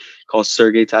attorney called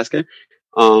Sergei Tasker.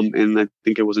 And I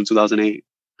think it was in 2008.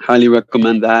 highly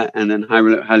recommend that. And then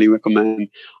highly recommend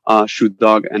Shoot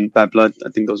Dog and Bad Blood. I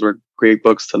think those were great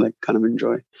books to like kind of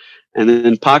enjoy. And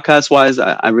then podcast wise,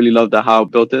 I really love the How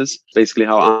Built This, basically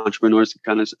how entrepreneurs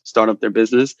kind of start up their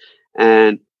business.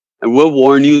 And I will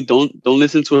warn you, don't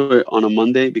listen to it on a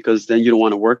Monday, because then you don't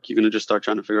want to work. You're going to just start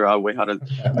trying to figure out a way how to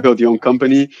build your own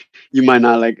company. You might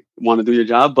not like want to do your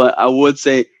job, but I would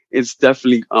say it's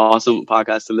definitely an awesome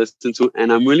podcast to listen to.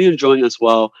 And I'm really enjoying as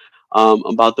well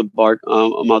about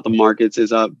the markets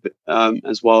is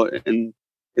as well. And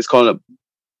it's called a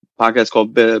podcast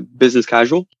called Business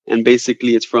Casual. And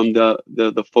basically it's from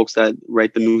the folks that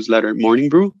write the newsletter Morning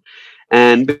Brew.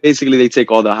 And basically they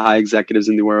take all the high executives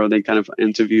in the world, they kind of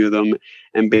interview them.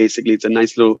 And basically it's a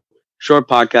nice little short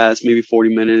podcast, maybe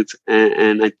 40 minutes.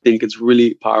 And I think it's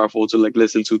really powerful to like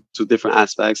listen to different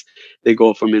aspects. They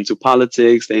go from into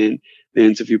politics, they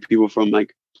interview people from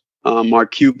like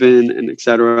Mark Cuban and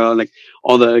etc., like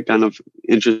all the kind of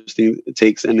interesting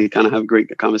takes, and they kind of have a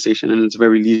great conversation. And it's a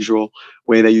very leisurely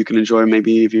way that you can enjoy,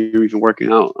 maybe if you're even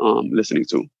working out, listening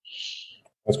to.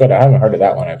 That's good. I haven't heard of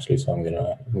that one actually, so I'm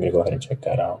gonna go ahead and check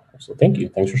that out. So thank you.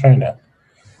 Thanks for sharing that.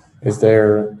 Is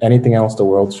there anything else the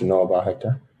world should know about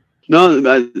Hector?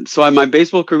 No, so my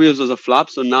baseball career was a flop.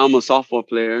 So now I'm a softball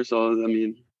player. So I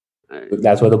mean,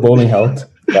 that's where the bowling helped.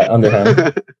 That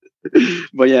underhand.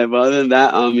 But other than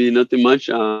that, I mean, nothing much.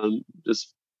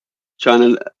 Just trying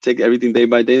to take everything day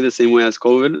by day, the same way as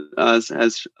COVID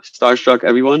has starstruck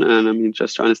everyone. And I mean,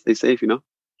 just trying to stay safe, you know.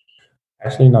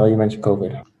 Actually, now that you mentioned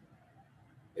COVID,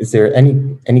 is there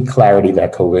any clarity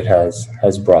that COVID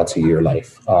has brought to your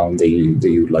life that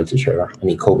you'd like to share?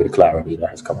 Any COVID clarity that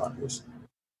has come out of this?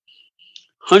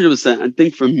 100%. I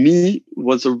think for me,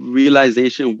 what's a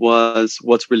realization was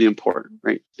what's really important,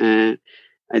 right? And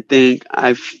I think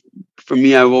I've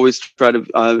always tried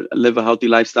to live a healthy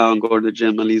lifestyle and go to the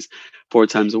gym at least 4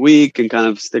 times a week and kind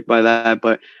of stick by that.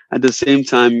 But at the same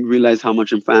time, realize how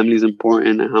much family is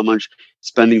important and how much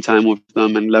spending time with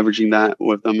them and leveraging that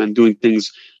with them and doing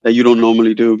things that you don't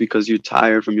normally do because you're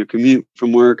tired from your commute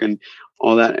from work and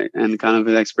all that and kind of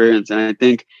an experience. And I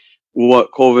think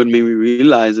what COVID made me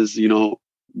realize is, you know,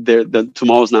 the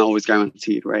tomorrow's not always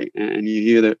guaranteed, right? And you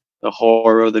hear the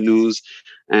horror of the news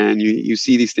and you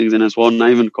see these things. And as well, not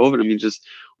even COVID, I mean, just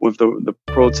with the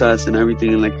protests and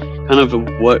everything, and like kind of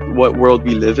what world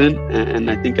we live in.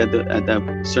 And I think at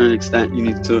that certain extent, you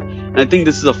need to, and I think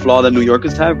this is a flaw that New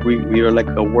Yorkers have. We are like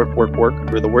a work.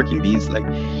 We're the working bees, like,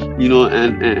 you know,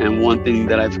 and one thing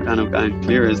that I've kind of gotten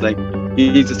clear is like, you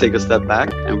need to take a step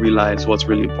back and realize what's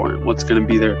really important, what's going to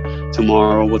be there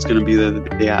tomorrow, what's going to be there the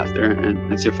day after,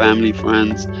 and it's your family,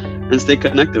 friends, and stay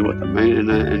connected with them, right?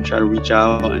 And try to reach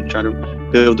out and try to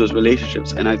build those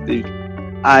relationships. And I think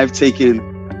I've taken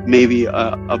maybe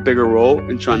a bigger role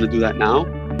in trying to do that now,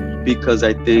 because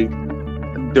I think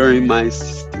during my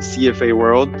CFA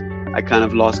world, I kind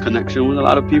of lost connection with a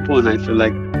lot of people, and I feel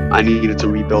like I needed to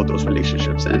rebuild those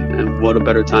relationships. And what a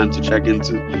better time to check in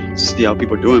to see how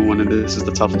people are doing when this is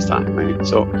the toughest time, right?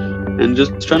 So, and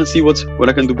just trying to see what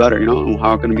I can do better, you know,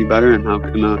 how can I be better and how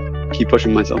can I keep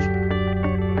pushing myself.